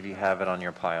 each of you have it on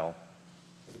your pile.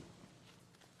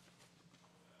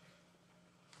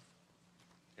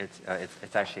 It's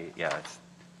actually, yeah, it's.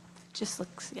 Just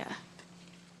looks, yeah.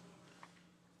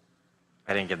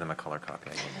 I didn't give them a color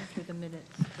copy. Through the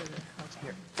minutes for the health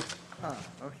care. Oh,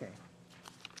 okay.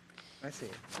 I see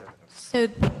it. So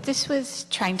this was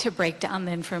trying to break down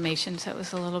the information so it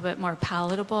was a little bit more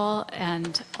palatable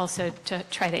and also to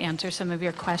try to answer some of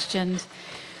your questions.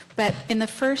 But in the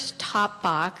first top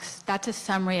box, that's a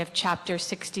summary of Chapter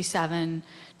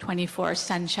 6724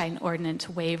 Sunshine Ordinance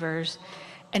waivers.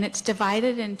 And it's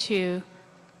divided into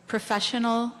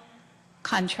professional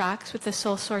contracts with the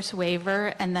sole source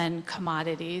waiver and then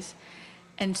commodities.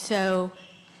 And so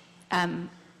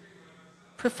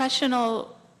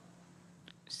professional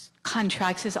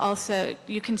contracts is also,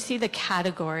 you can see the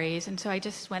categories. And so I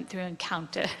just went through and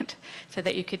counted so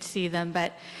that you could see them.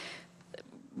 But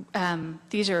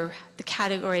these are the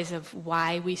categories of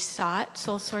why we sought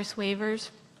sole source waivers,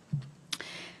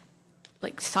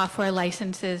 like software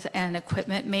licenses and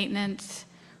equipment maintenance,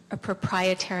 a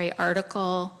proprietary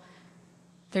article,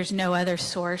 there's no other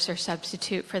source or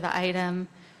substitute for the item,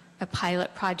 a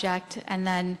pilot project, and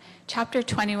then Chapter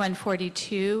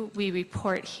 2142, we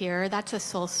report here, that's a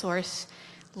sole source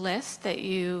list that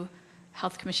you,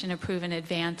 Health Commission, approve in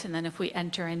advance, and then if we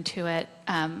enter into it,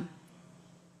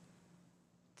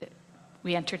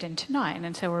 we entered into 9,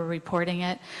 and so we're reporting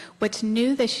it. What's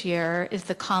new this year is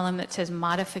the column that says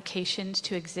modifications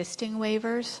to existing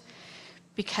waivers,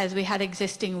 because we had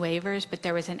existing waivers, but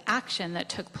there was an action that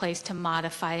took place to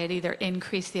modify it, either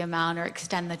increase the amount or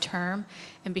extend the term,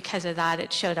 and because of that,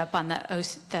 it showed up on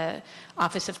the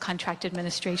Office of Contract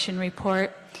Administration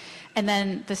report. And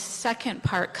then the second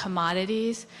part,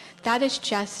 commodities, that is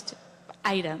just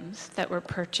items that were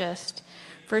purchased,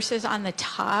 versus on the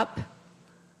top,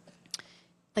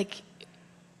 like,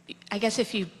 I guess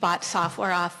if you bought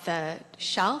software off the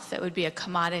shelf, it would be a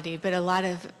commodity, but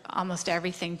almost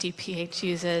everything DPH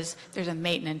uses, there's a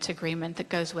maintenance agreement that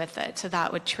goes with it, so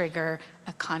that would trigger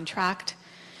a contract.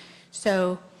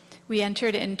 So we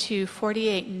entered into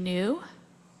 48 new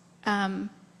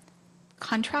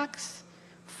contracts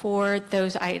for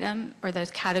those items or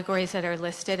those categories that are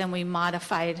listed, and we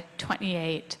modified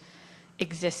 28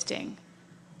 existing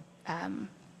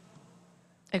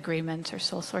agreements or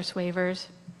sole source waivers.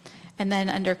 And then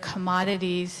under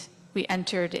commodities, we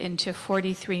entered into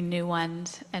 43 new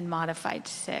ones and modified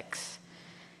 6.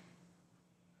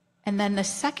 And then the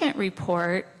second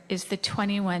report is the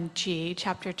 21G,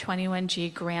 Chapter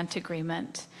 21G grant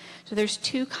agreement. So there's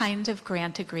 2 kinds of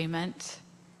grant agreements.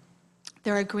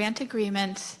 There are grant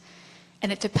agreements, and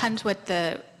it depends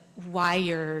why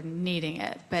you're needing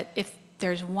it. But if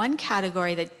there's one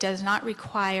category that does not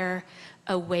require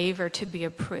a waiver to be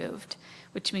approved,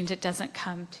 which means it doesn't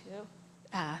come to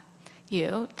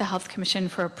you, the Health Commission,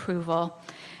 for approval.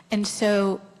 And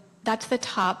so that's the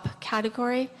top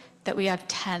category that we have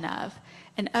 10 of.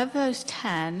 And of those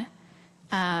 10,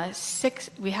 6,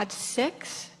 we had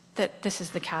 6 that this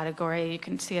is the category, you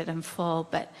can see it in full,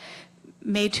 but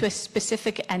made to a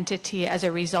specific entity as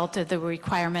a result of the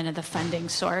requirement of the funding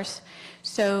source.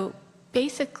 So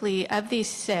basically, of these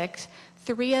 6,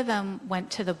 3 of them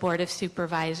went to the Board of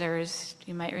Supervisors.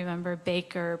 You might remember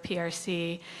Baker,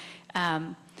 PRC,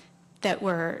 that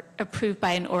were approved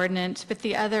by an ordinance, but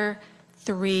the other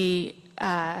 3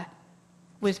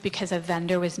 was because a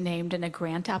vendor was named in a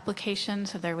grant application,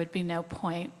 so there would be no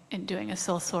point in doing a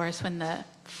sole source when the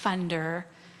funder,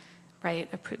 right,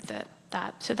 approved that.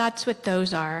 So that's what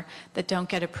those are that don't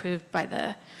get approved by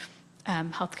the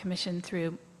Health Commission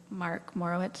through Mark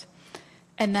Morowitz.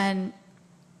 And then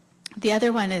the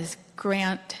other one is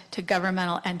grant to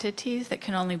governmental entities that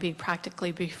can only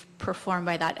practically be performed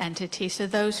by that entity. So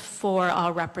those 4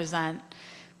 all represent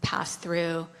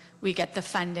pass-through. We get the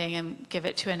funding and give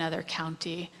it to another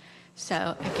county.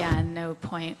 So again, no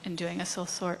point in doing a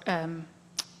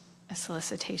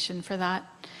solicitation for that.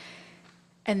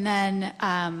 And then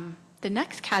the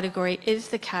next category is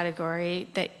the category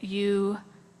that you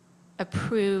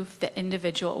approve the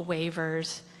individual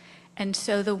waivers. And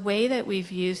so the way that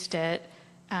we've used it,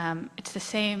 it's the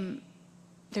same.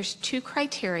 There's 2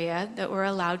 criteria that we're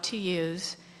allowed to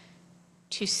use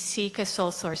to seek a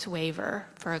sole source waiver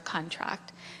for a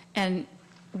contract. And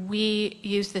we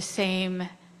use the same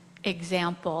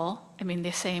example,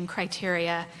 the same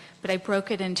criteria, but I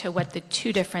broke it into what the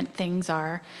two different things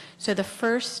are. So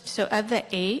of the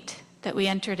 8 that we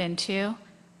entered into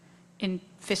in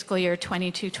fiscal year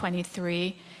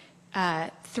 22-23,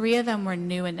 3 of them were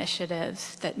new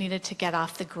initiatives that needed to get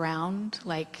off the ground,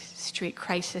 like street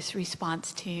crisis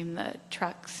response team, the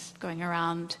trucks going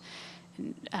around.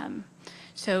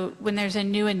 So when there's a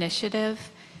new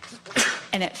initiative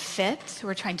and it fits,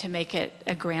 we're trying to make it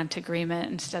a grant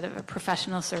agreement instead of a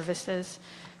professional services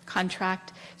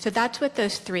contract. So that's what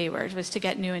those 3 were, was to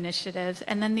get new initiatives.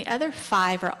 And then the other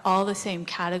 5 are all the same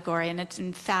category, and it's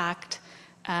in fact,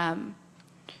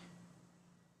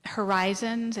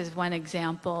 Horizons is one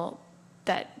example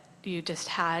that you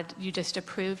just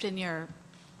approved in your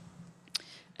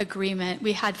agreement.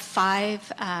 We had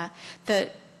 5,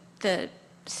 the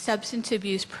substance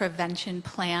abuse prevention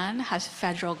plan has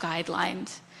federal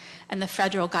guidelines, and the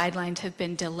federal guidelines have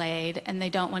been delayed, and they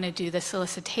don't want to do the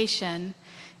solicitation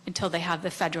until they have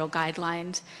the federal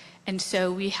guidelines. And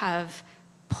so we have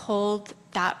pulled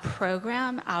that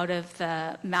program out of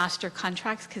the master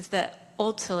contracts because the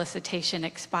old solicitation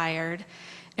expired,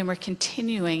 and we're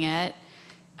continuing it.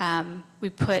 We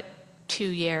put 2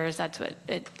 years, that's what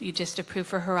you just approved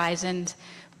for Horizons,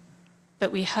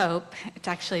 but we hope, it's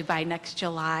actually by next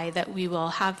July, that we will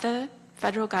have the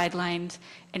federal guidelines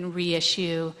and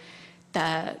reissue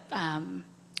the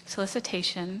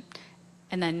solicitation,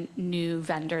 and then new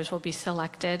vendors will be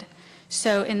selected.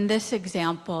 So in this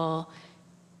example,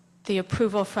 the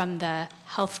approval from the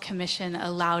Health Commission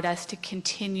allowed us to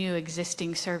continue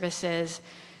existing services,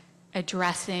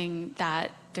 addressing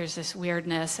that there's this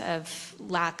weirdness of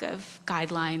lack of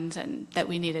guidelines and that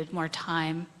we needed more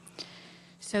time.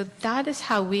 So that is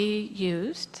how we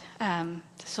used the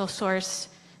sole source,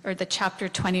 or the Chapter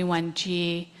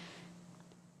 21G,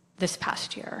 this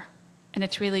past year. And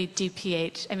it's really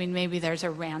DPH. Maybe there's a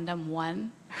random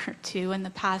 1 or 2 in the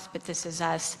past, but this is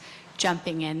us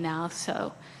jumping in now,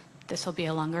 so this will be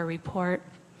a longer report.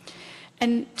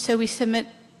 And so we submit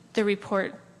the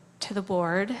report to the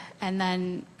board, and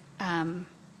then, I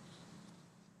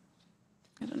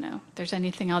don't know if there's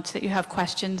anything else that you have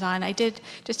questions on. I did,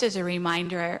 just as a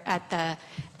reminder, at the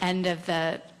end of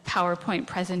the PowerPoint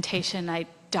presentation, I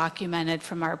documented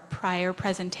from our prior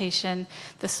presentation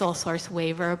the sole source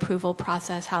waiver approval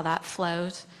process, how that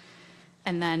flows,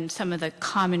 and then some of the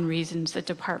common reasons the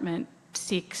department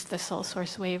seeks the sole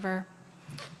source waiver,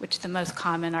 which the most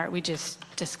common are, we just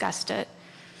discussed it,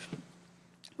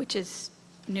 which is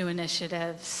new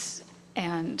initiatives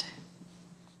and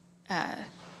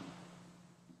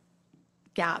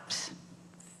gaps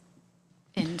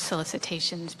in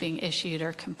solicitations being issued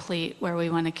or complete where we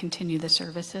want to continue the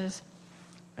services.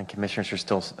 And commissioners are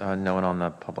still no one on the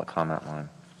public comment line.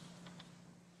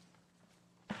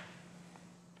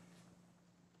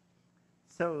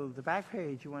 So the back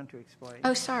page you want to explain?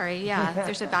 Oh, sorry. Yeah,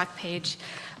 there's a back page.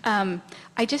 I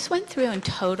just went through and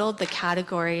totaled the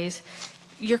categories.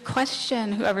 Your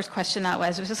question, whoever's question that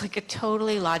was just like a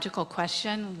totally logical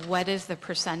question. What is the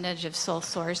percentage of sole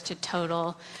source to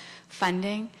total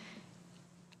funding?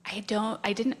 I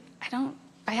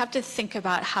have to think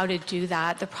about how to do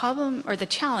that. The problem or the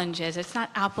challenge is it's not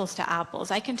apples to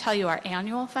apples. I can tell you our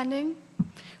annual funding,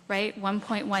 right?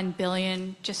 1.1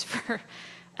 billion just for,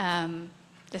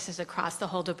 this is across the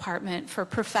whole department, for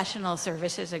professional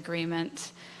services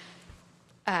agreements.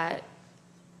 But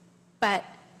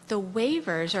the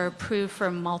waivers are approved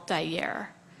for multi-year.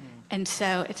 And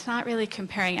so it's not really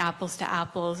comparing apples to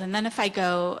apples. And then if I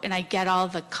go and I get all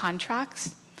the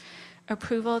contracts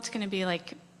approval, it's going to be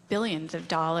like billions of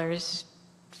dollars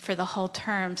for the whole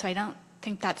term. So I don't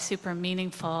think that's super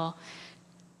meaningful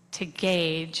to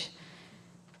gauge.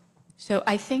 So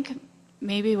I think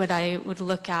maybe what I would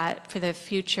look at for the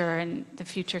future, and the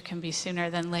future can be sooner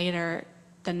than later,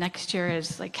 the next year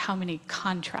is like how many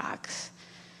contracts.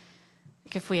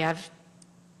 Like if we have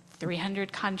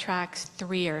 300 contracts,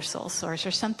 3 are sole source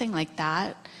or something like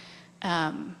that.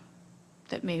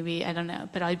 That maybe, I don't know,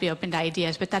 but I'd be open to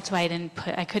ideas. But that's why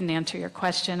I couldn't answer your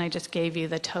question. I just gave you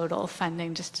the total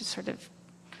funding just to sort of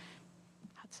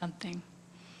have something.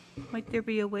 Might there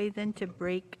be a way then to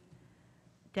break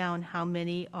down how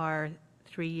many are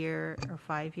 3-year or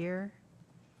 5-year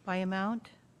by amount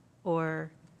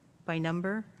or by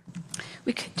number?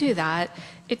 We could do that.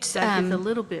 It's that gives a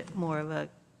little bit more of a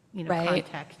right.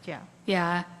 context, yeah.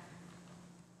 Yeah.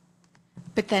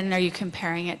 But then are you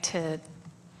comparing it to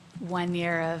 1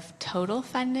 year of total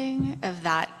funding of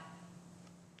that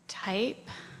type?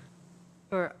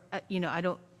 Or, I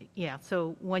don't, yeah,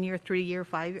 so 1 year, 3 year,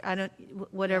 5 year, I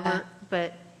don't, whatever, Yeah.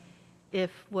 but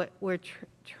if what we're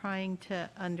trying to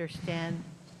understand,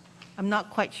 I'm not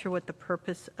quite sure what the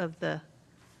purpose of the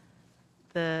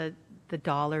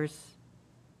dollars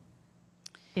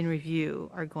in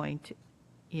review are going to,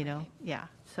 yeah,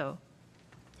 so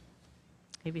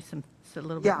maybe a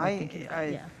little bit Yeah, more thinking about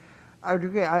it, yeah. I would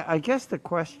agree. I guess the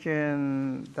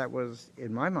question that was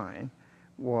in my mind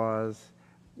was,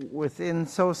 within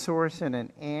sole source on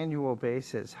an annual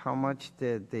basis, how much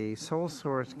did the sole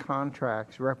source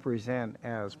contracts represent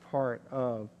as part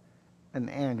of an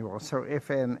annual? So if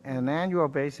an annual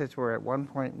basis we're at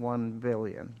 1.1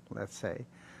 billion, let's say,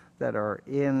 that are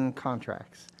in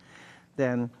contracts,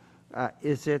 then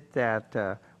is it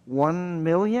that 1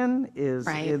 million is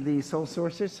Right. in the sole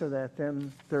sources so that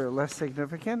then they're less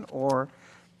significant? Or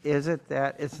is it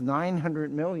that it's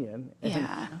 900 million and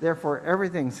Yeah. therefore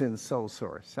everything's in sole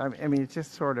source? I mean, it's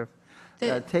just sort of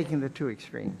taking the two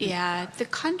extremes. Yeah, the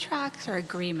contracts or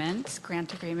agreements,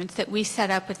 grant agreements that we set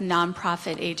up with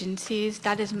nonprofit agencies,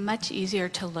 that is much easier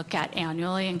to look at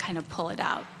annually and kind of pull it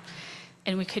out.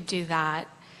 And we could do that.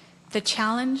 The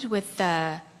challenge with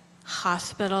the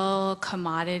hospital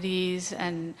commodities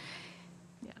and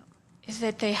is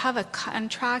that they have a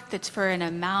contract that's for an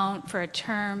amount, for a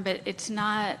term, but it's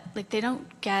not, like, they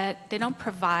don't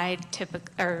provide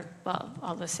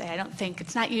I'll just say, I don't think,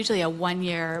 it's not usually a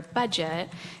 1-year budget.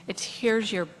 It's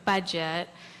here's your budget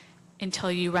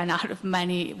until you run out of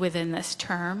money within this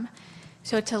term.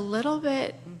 So it's a little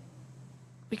bit,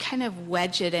 we kind of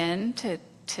wedge it into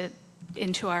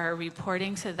our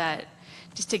reporting so that,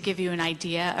 just to give you an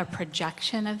idea, a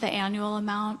projection of the annual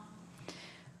amount.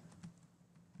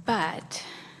 But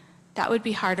that would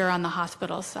be harder on the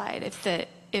hospital side but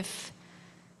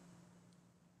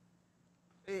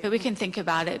we can think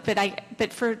about it.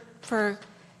 But for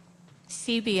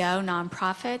CBO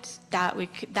nonprofits, that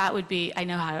would be, I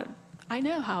know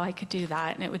how I could do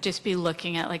that, and it would just be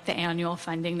looking at like the annual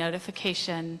funding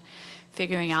notification,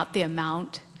 figuring out the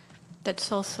amount that's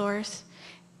sole source.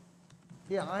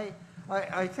 Yeah,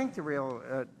 I think the real,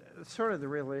 sort of the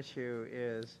real issue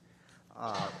is,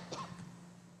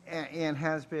 and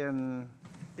has been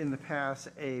in the past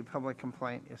a public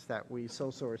complaint, is that we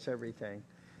sole source everything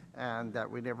and that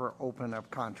we never open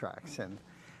up contracts. And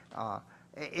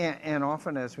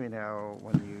often, as we know,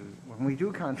 when we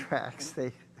do contracts,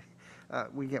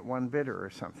 we get one bidder or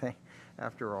something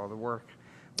after all the work.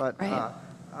 But Right.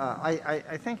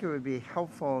 I think it would be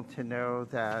helpful to know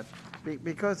that,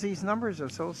 because these numbers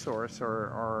of sole source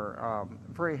are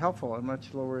very helpful and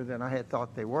much lower than I had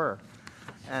thought they were.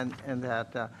 And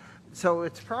that, so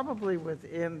it's probably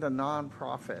within the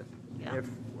nonprofit, Yeah.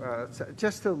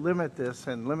 just to limit this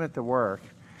and limit the work,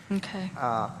 Okay.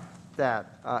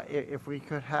 that if we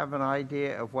could have an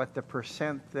idea of what the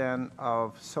percent then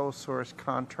of sole source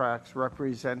contracts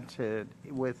represented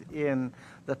within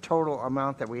the total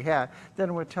amount that we had, then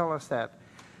it would tell us that,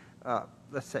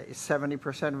 let's say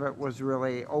 70% of it was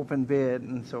really open bid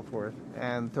and so forth,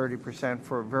 and 30%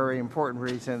 for very important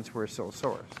reasons were sole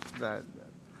source. I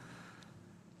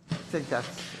think that's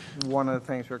one of the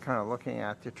things we're kind of looking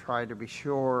at, to try to be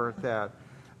sure that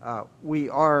we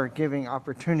are giving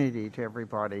opportunity to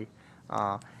everybody,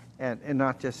 and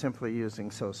not just simply using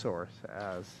sole source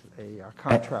as a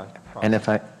contract And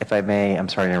process. if I may, I'm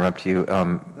sorry to interrupt you.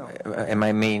 It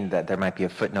might mean that there might be a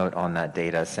footnote on that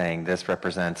data saying this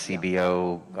represents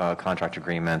CBO contract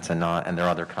agreements and there are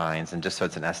other kinds, and just so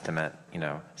it's an estimate,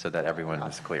 so that everyone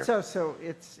is clear. So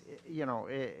it's,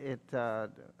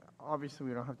 obviously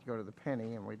we don't have to go to the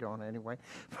penny, and we don't anyway,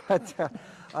 but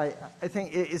I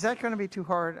think, is that going to be too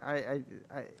hard?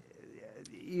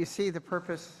 You see, the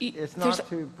purpose is not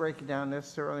to break it down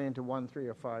necessarily into 1, 3,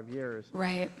 or 5 years.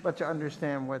 Right. But to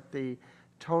understand what the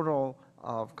total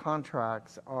of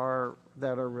contracts are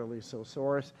that are really sole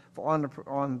source on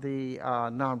the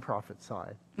nonprofit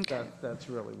side. Okay. That's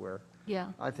really where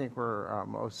Yeah. I think we're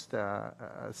most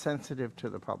sensitive to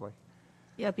the public.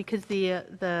 Yeah, because the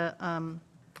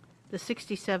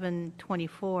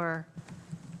 6724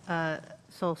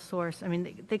 sole source, I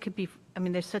mean, they could be, I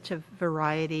mean, there's such a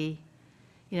variety,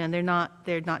 and they're not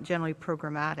generally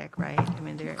programmatic, right? I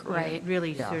mean, they're Right.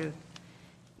 really Yeah. sort of,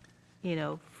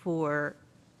 for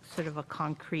sort of a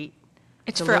concrete.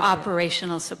 It's for delivery.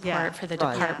 operational support Yeah. for the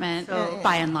Right. department, So-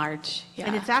 by and large. Yeah.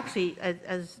 And it's actually,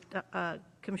 as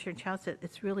Commissioner Chow said,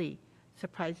 it's really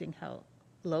surprising how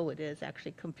low it is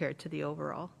actually compared to the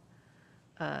overall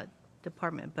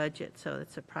department budget. So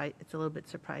it's a little bit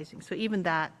surprising. So even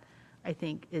that, I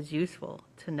think, is useful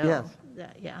to know. Yes.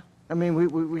 That, yeah. I mean,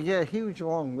 we get a huge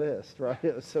long list, right,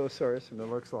 of SoSource, and it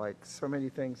looks like so many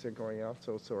things are going off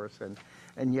SoSource,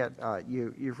 and yet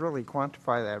you've really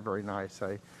quantified that very nice.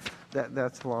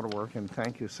 That's a lot of work, and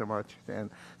thank you so much. And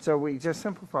so we just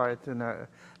simplify it to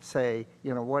say,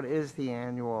 what is the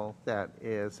annual that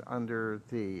is under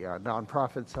the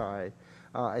nonprofit side?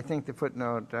 I think the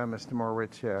footnote Mr.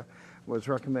 Morwich was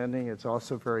recommending is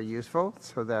also very useful,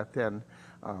 so that then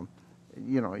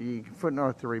you can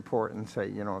footnote the report and say,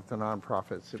 if the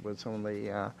nonprofits, it was only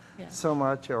so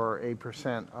much or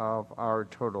 8% of our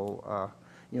total, our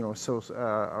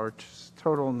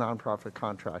total nonprofit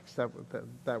contracts.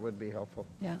 That would be helpful.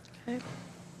 Yeah. Okay.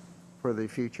 For the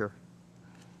future.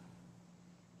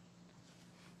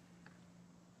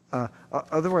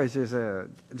 Otherwise, there's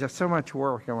just so much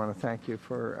work. I want to thank you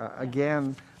for,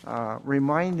 again,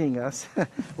 reminding us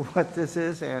what this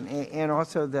is, and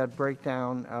also that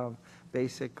breakdown of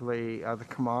basically the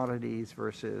commodities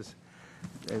versus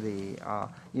the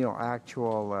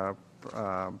actual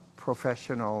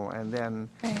professional, and then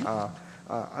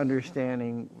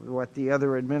understanding what the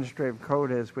other administrative code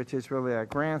is, which is really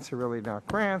grants are really not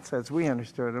grants as we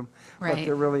understood them, but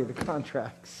they're really the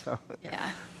contracts. So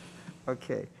Yeah.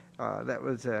 okay. That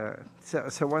was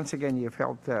so once again, you've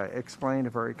helped explain a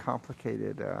very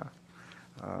complicated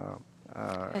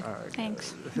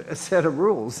Thanks. set of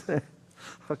rules.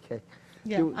 Okay.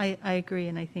 Yeah, I agree,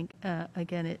 and I think,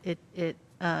 again, it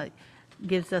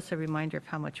gives us a reminder of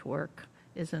how much work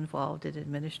is involved in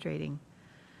administrating,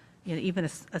 even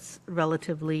a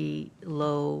relatively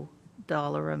low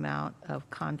dollar amount of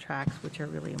contracts, which are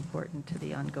really important to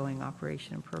the ongoing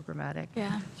operation and programmatic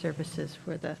services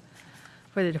for the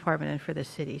department and for the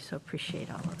city. So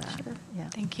appreciate all of that. Sure. Yeah.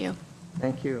 Thank you.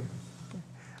 Thank you.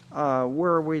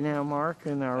 Where are we now, Mark,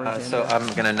 in our agenda? So I'm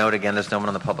going to note again, there's no one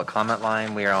on the public comment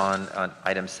line. We are on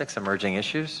item 6, emerging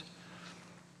issues.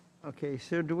 Okay,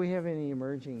 so do we have any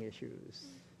emerging issues?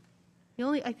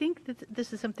 I think that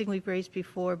this is something we've raised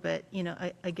before, but,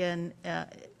 again,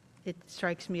 it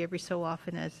strikes me every so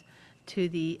often as to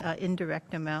the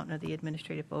indirect amount or the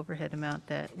administrative overhead amount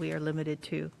that we are limited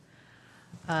to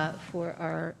for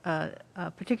our,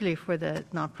 particularly for the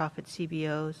nonprofit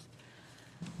CBOs.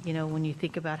 When you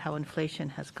think about how inflation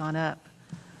has gone up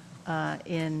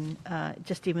in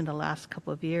just even the last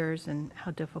couple of years, and how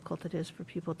difficult it is for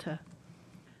people to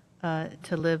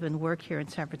live and work here in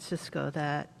San Francisco,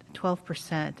 that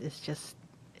 12% is just.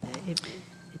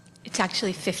 It's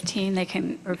actually 15. It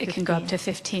can go up to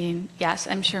 15. Yes,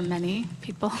 I'm sure many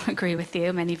people agree with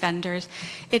you, many vendors.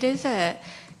 It is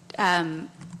an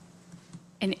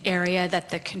area that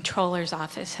the controller's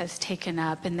office has taken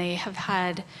up, and they have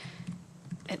had,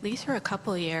 at least for a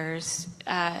couple of years,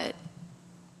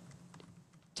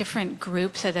 different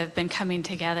groups that have been coming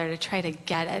together to try to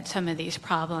get at some of these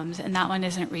problems. And that one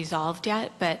isn't resolved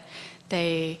yet, but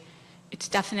it's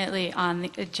definitely on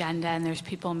the agenda, and there's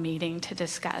people meeting to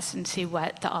discuss and see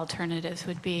what the alternatives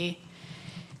would be.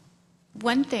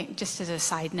 One thing, just as a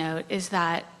side note, is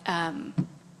that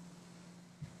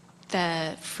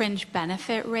the fringe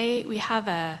benefit rate, we have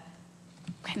a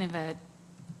kind of a,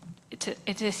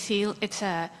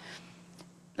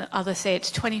 I'll just say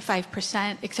it's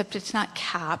 25%, except it's not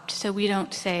capped. So we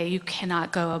don't say you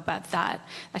cannot go above that.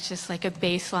 That's just like a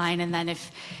baseline. And then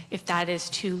if that is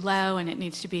too low and it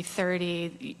needs to be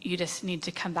 30, you just need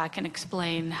to come back and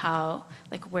explain how,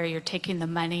 where you're taking the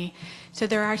money. So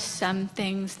there are some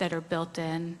things that are built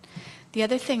in. The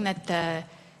other thing that the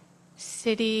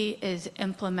city is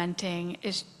implementing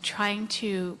is trying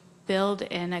to build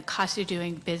in a cost of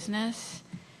doing business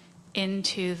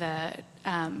into the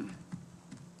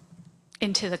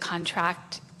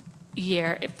contract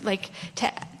year,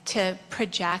 to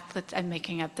project, I'm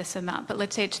making up this amount, but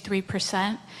let's say it's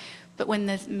 3%, but when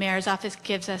the mayor's office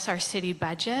gives us our city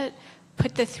budget,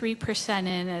 put the 3%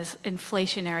 in as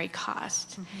inflationary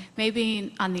cost. Mm-hmm.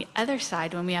 Maybe on the other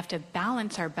side, when we have to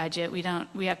balance our budget, we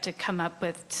have to come up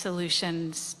with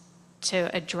solutions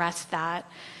to address that,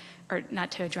 or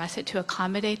not to address it, to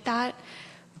accommodate that.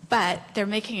 But they're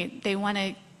making it, they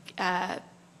want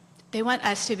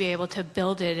us to be able to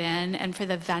build it in, and for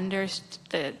the vendors,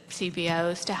 the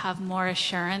CBOs, to have more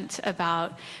assurance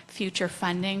about future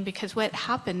funding, because what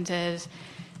happens is,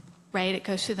 right, it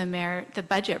goes through the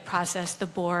budget process, the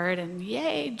board, and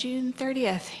yay, June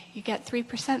 30th, you get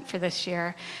 3% for this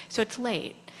year. So it's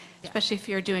late, especially if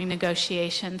you're doing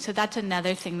negotiations. So that's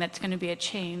another thing that's going to be a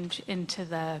change into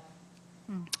the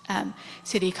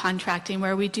city contracting,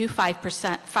 where we do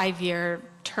 5%, 5-year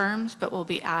terms, but we'll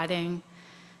be adding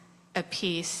a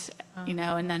piece,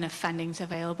 and then if funding's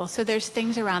available. So there's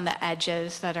things around the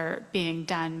edges that are being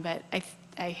done, but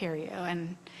I hear you,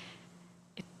 and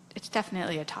it's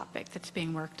definitely a topic that's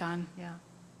being worked on. Yeah,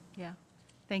 yeah.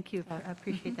 Thank you. I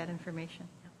appreciate that information.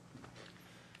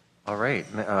 All right,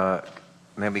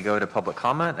 may we go to public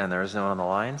comment, and there is no one on the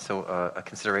line, so a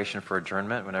consideration for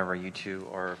adjournment whenever you two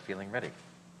are feeling ready.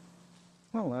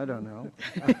 Well, I don't know.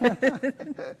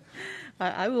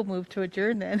 I will move to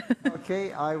adjourn then.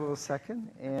 Okay, I will second,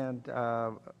 and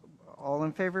all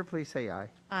in favor, please say aye.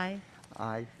 Aye.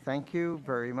 Aye. Thank you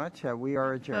very much. We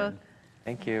are adjourned.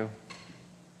 Thank you.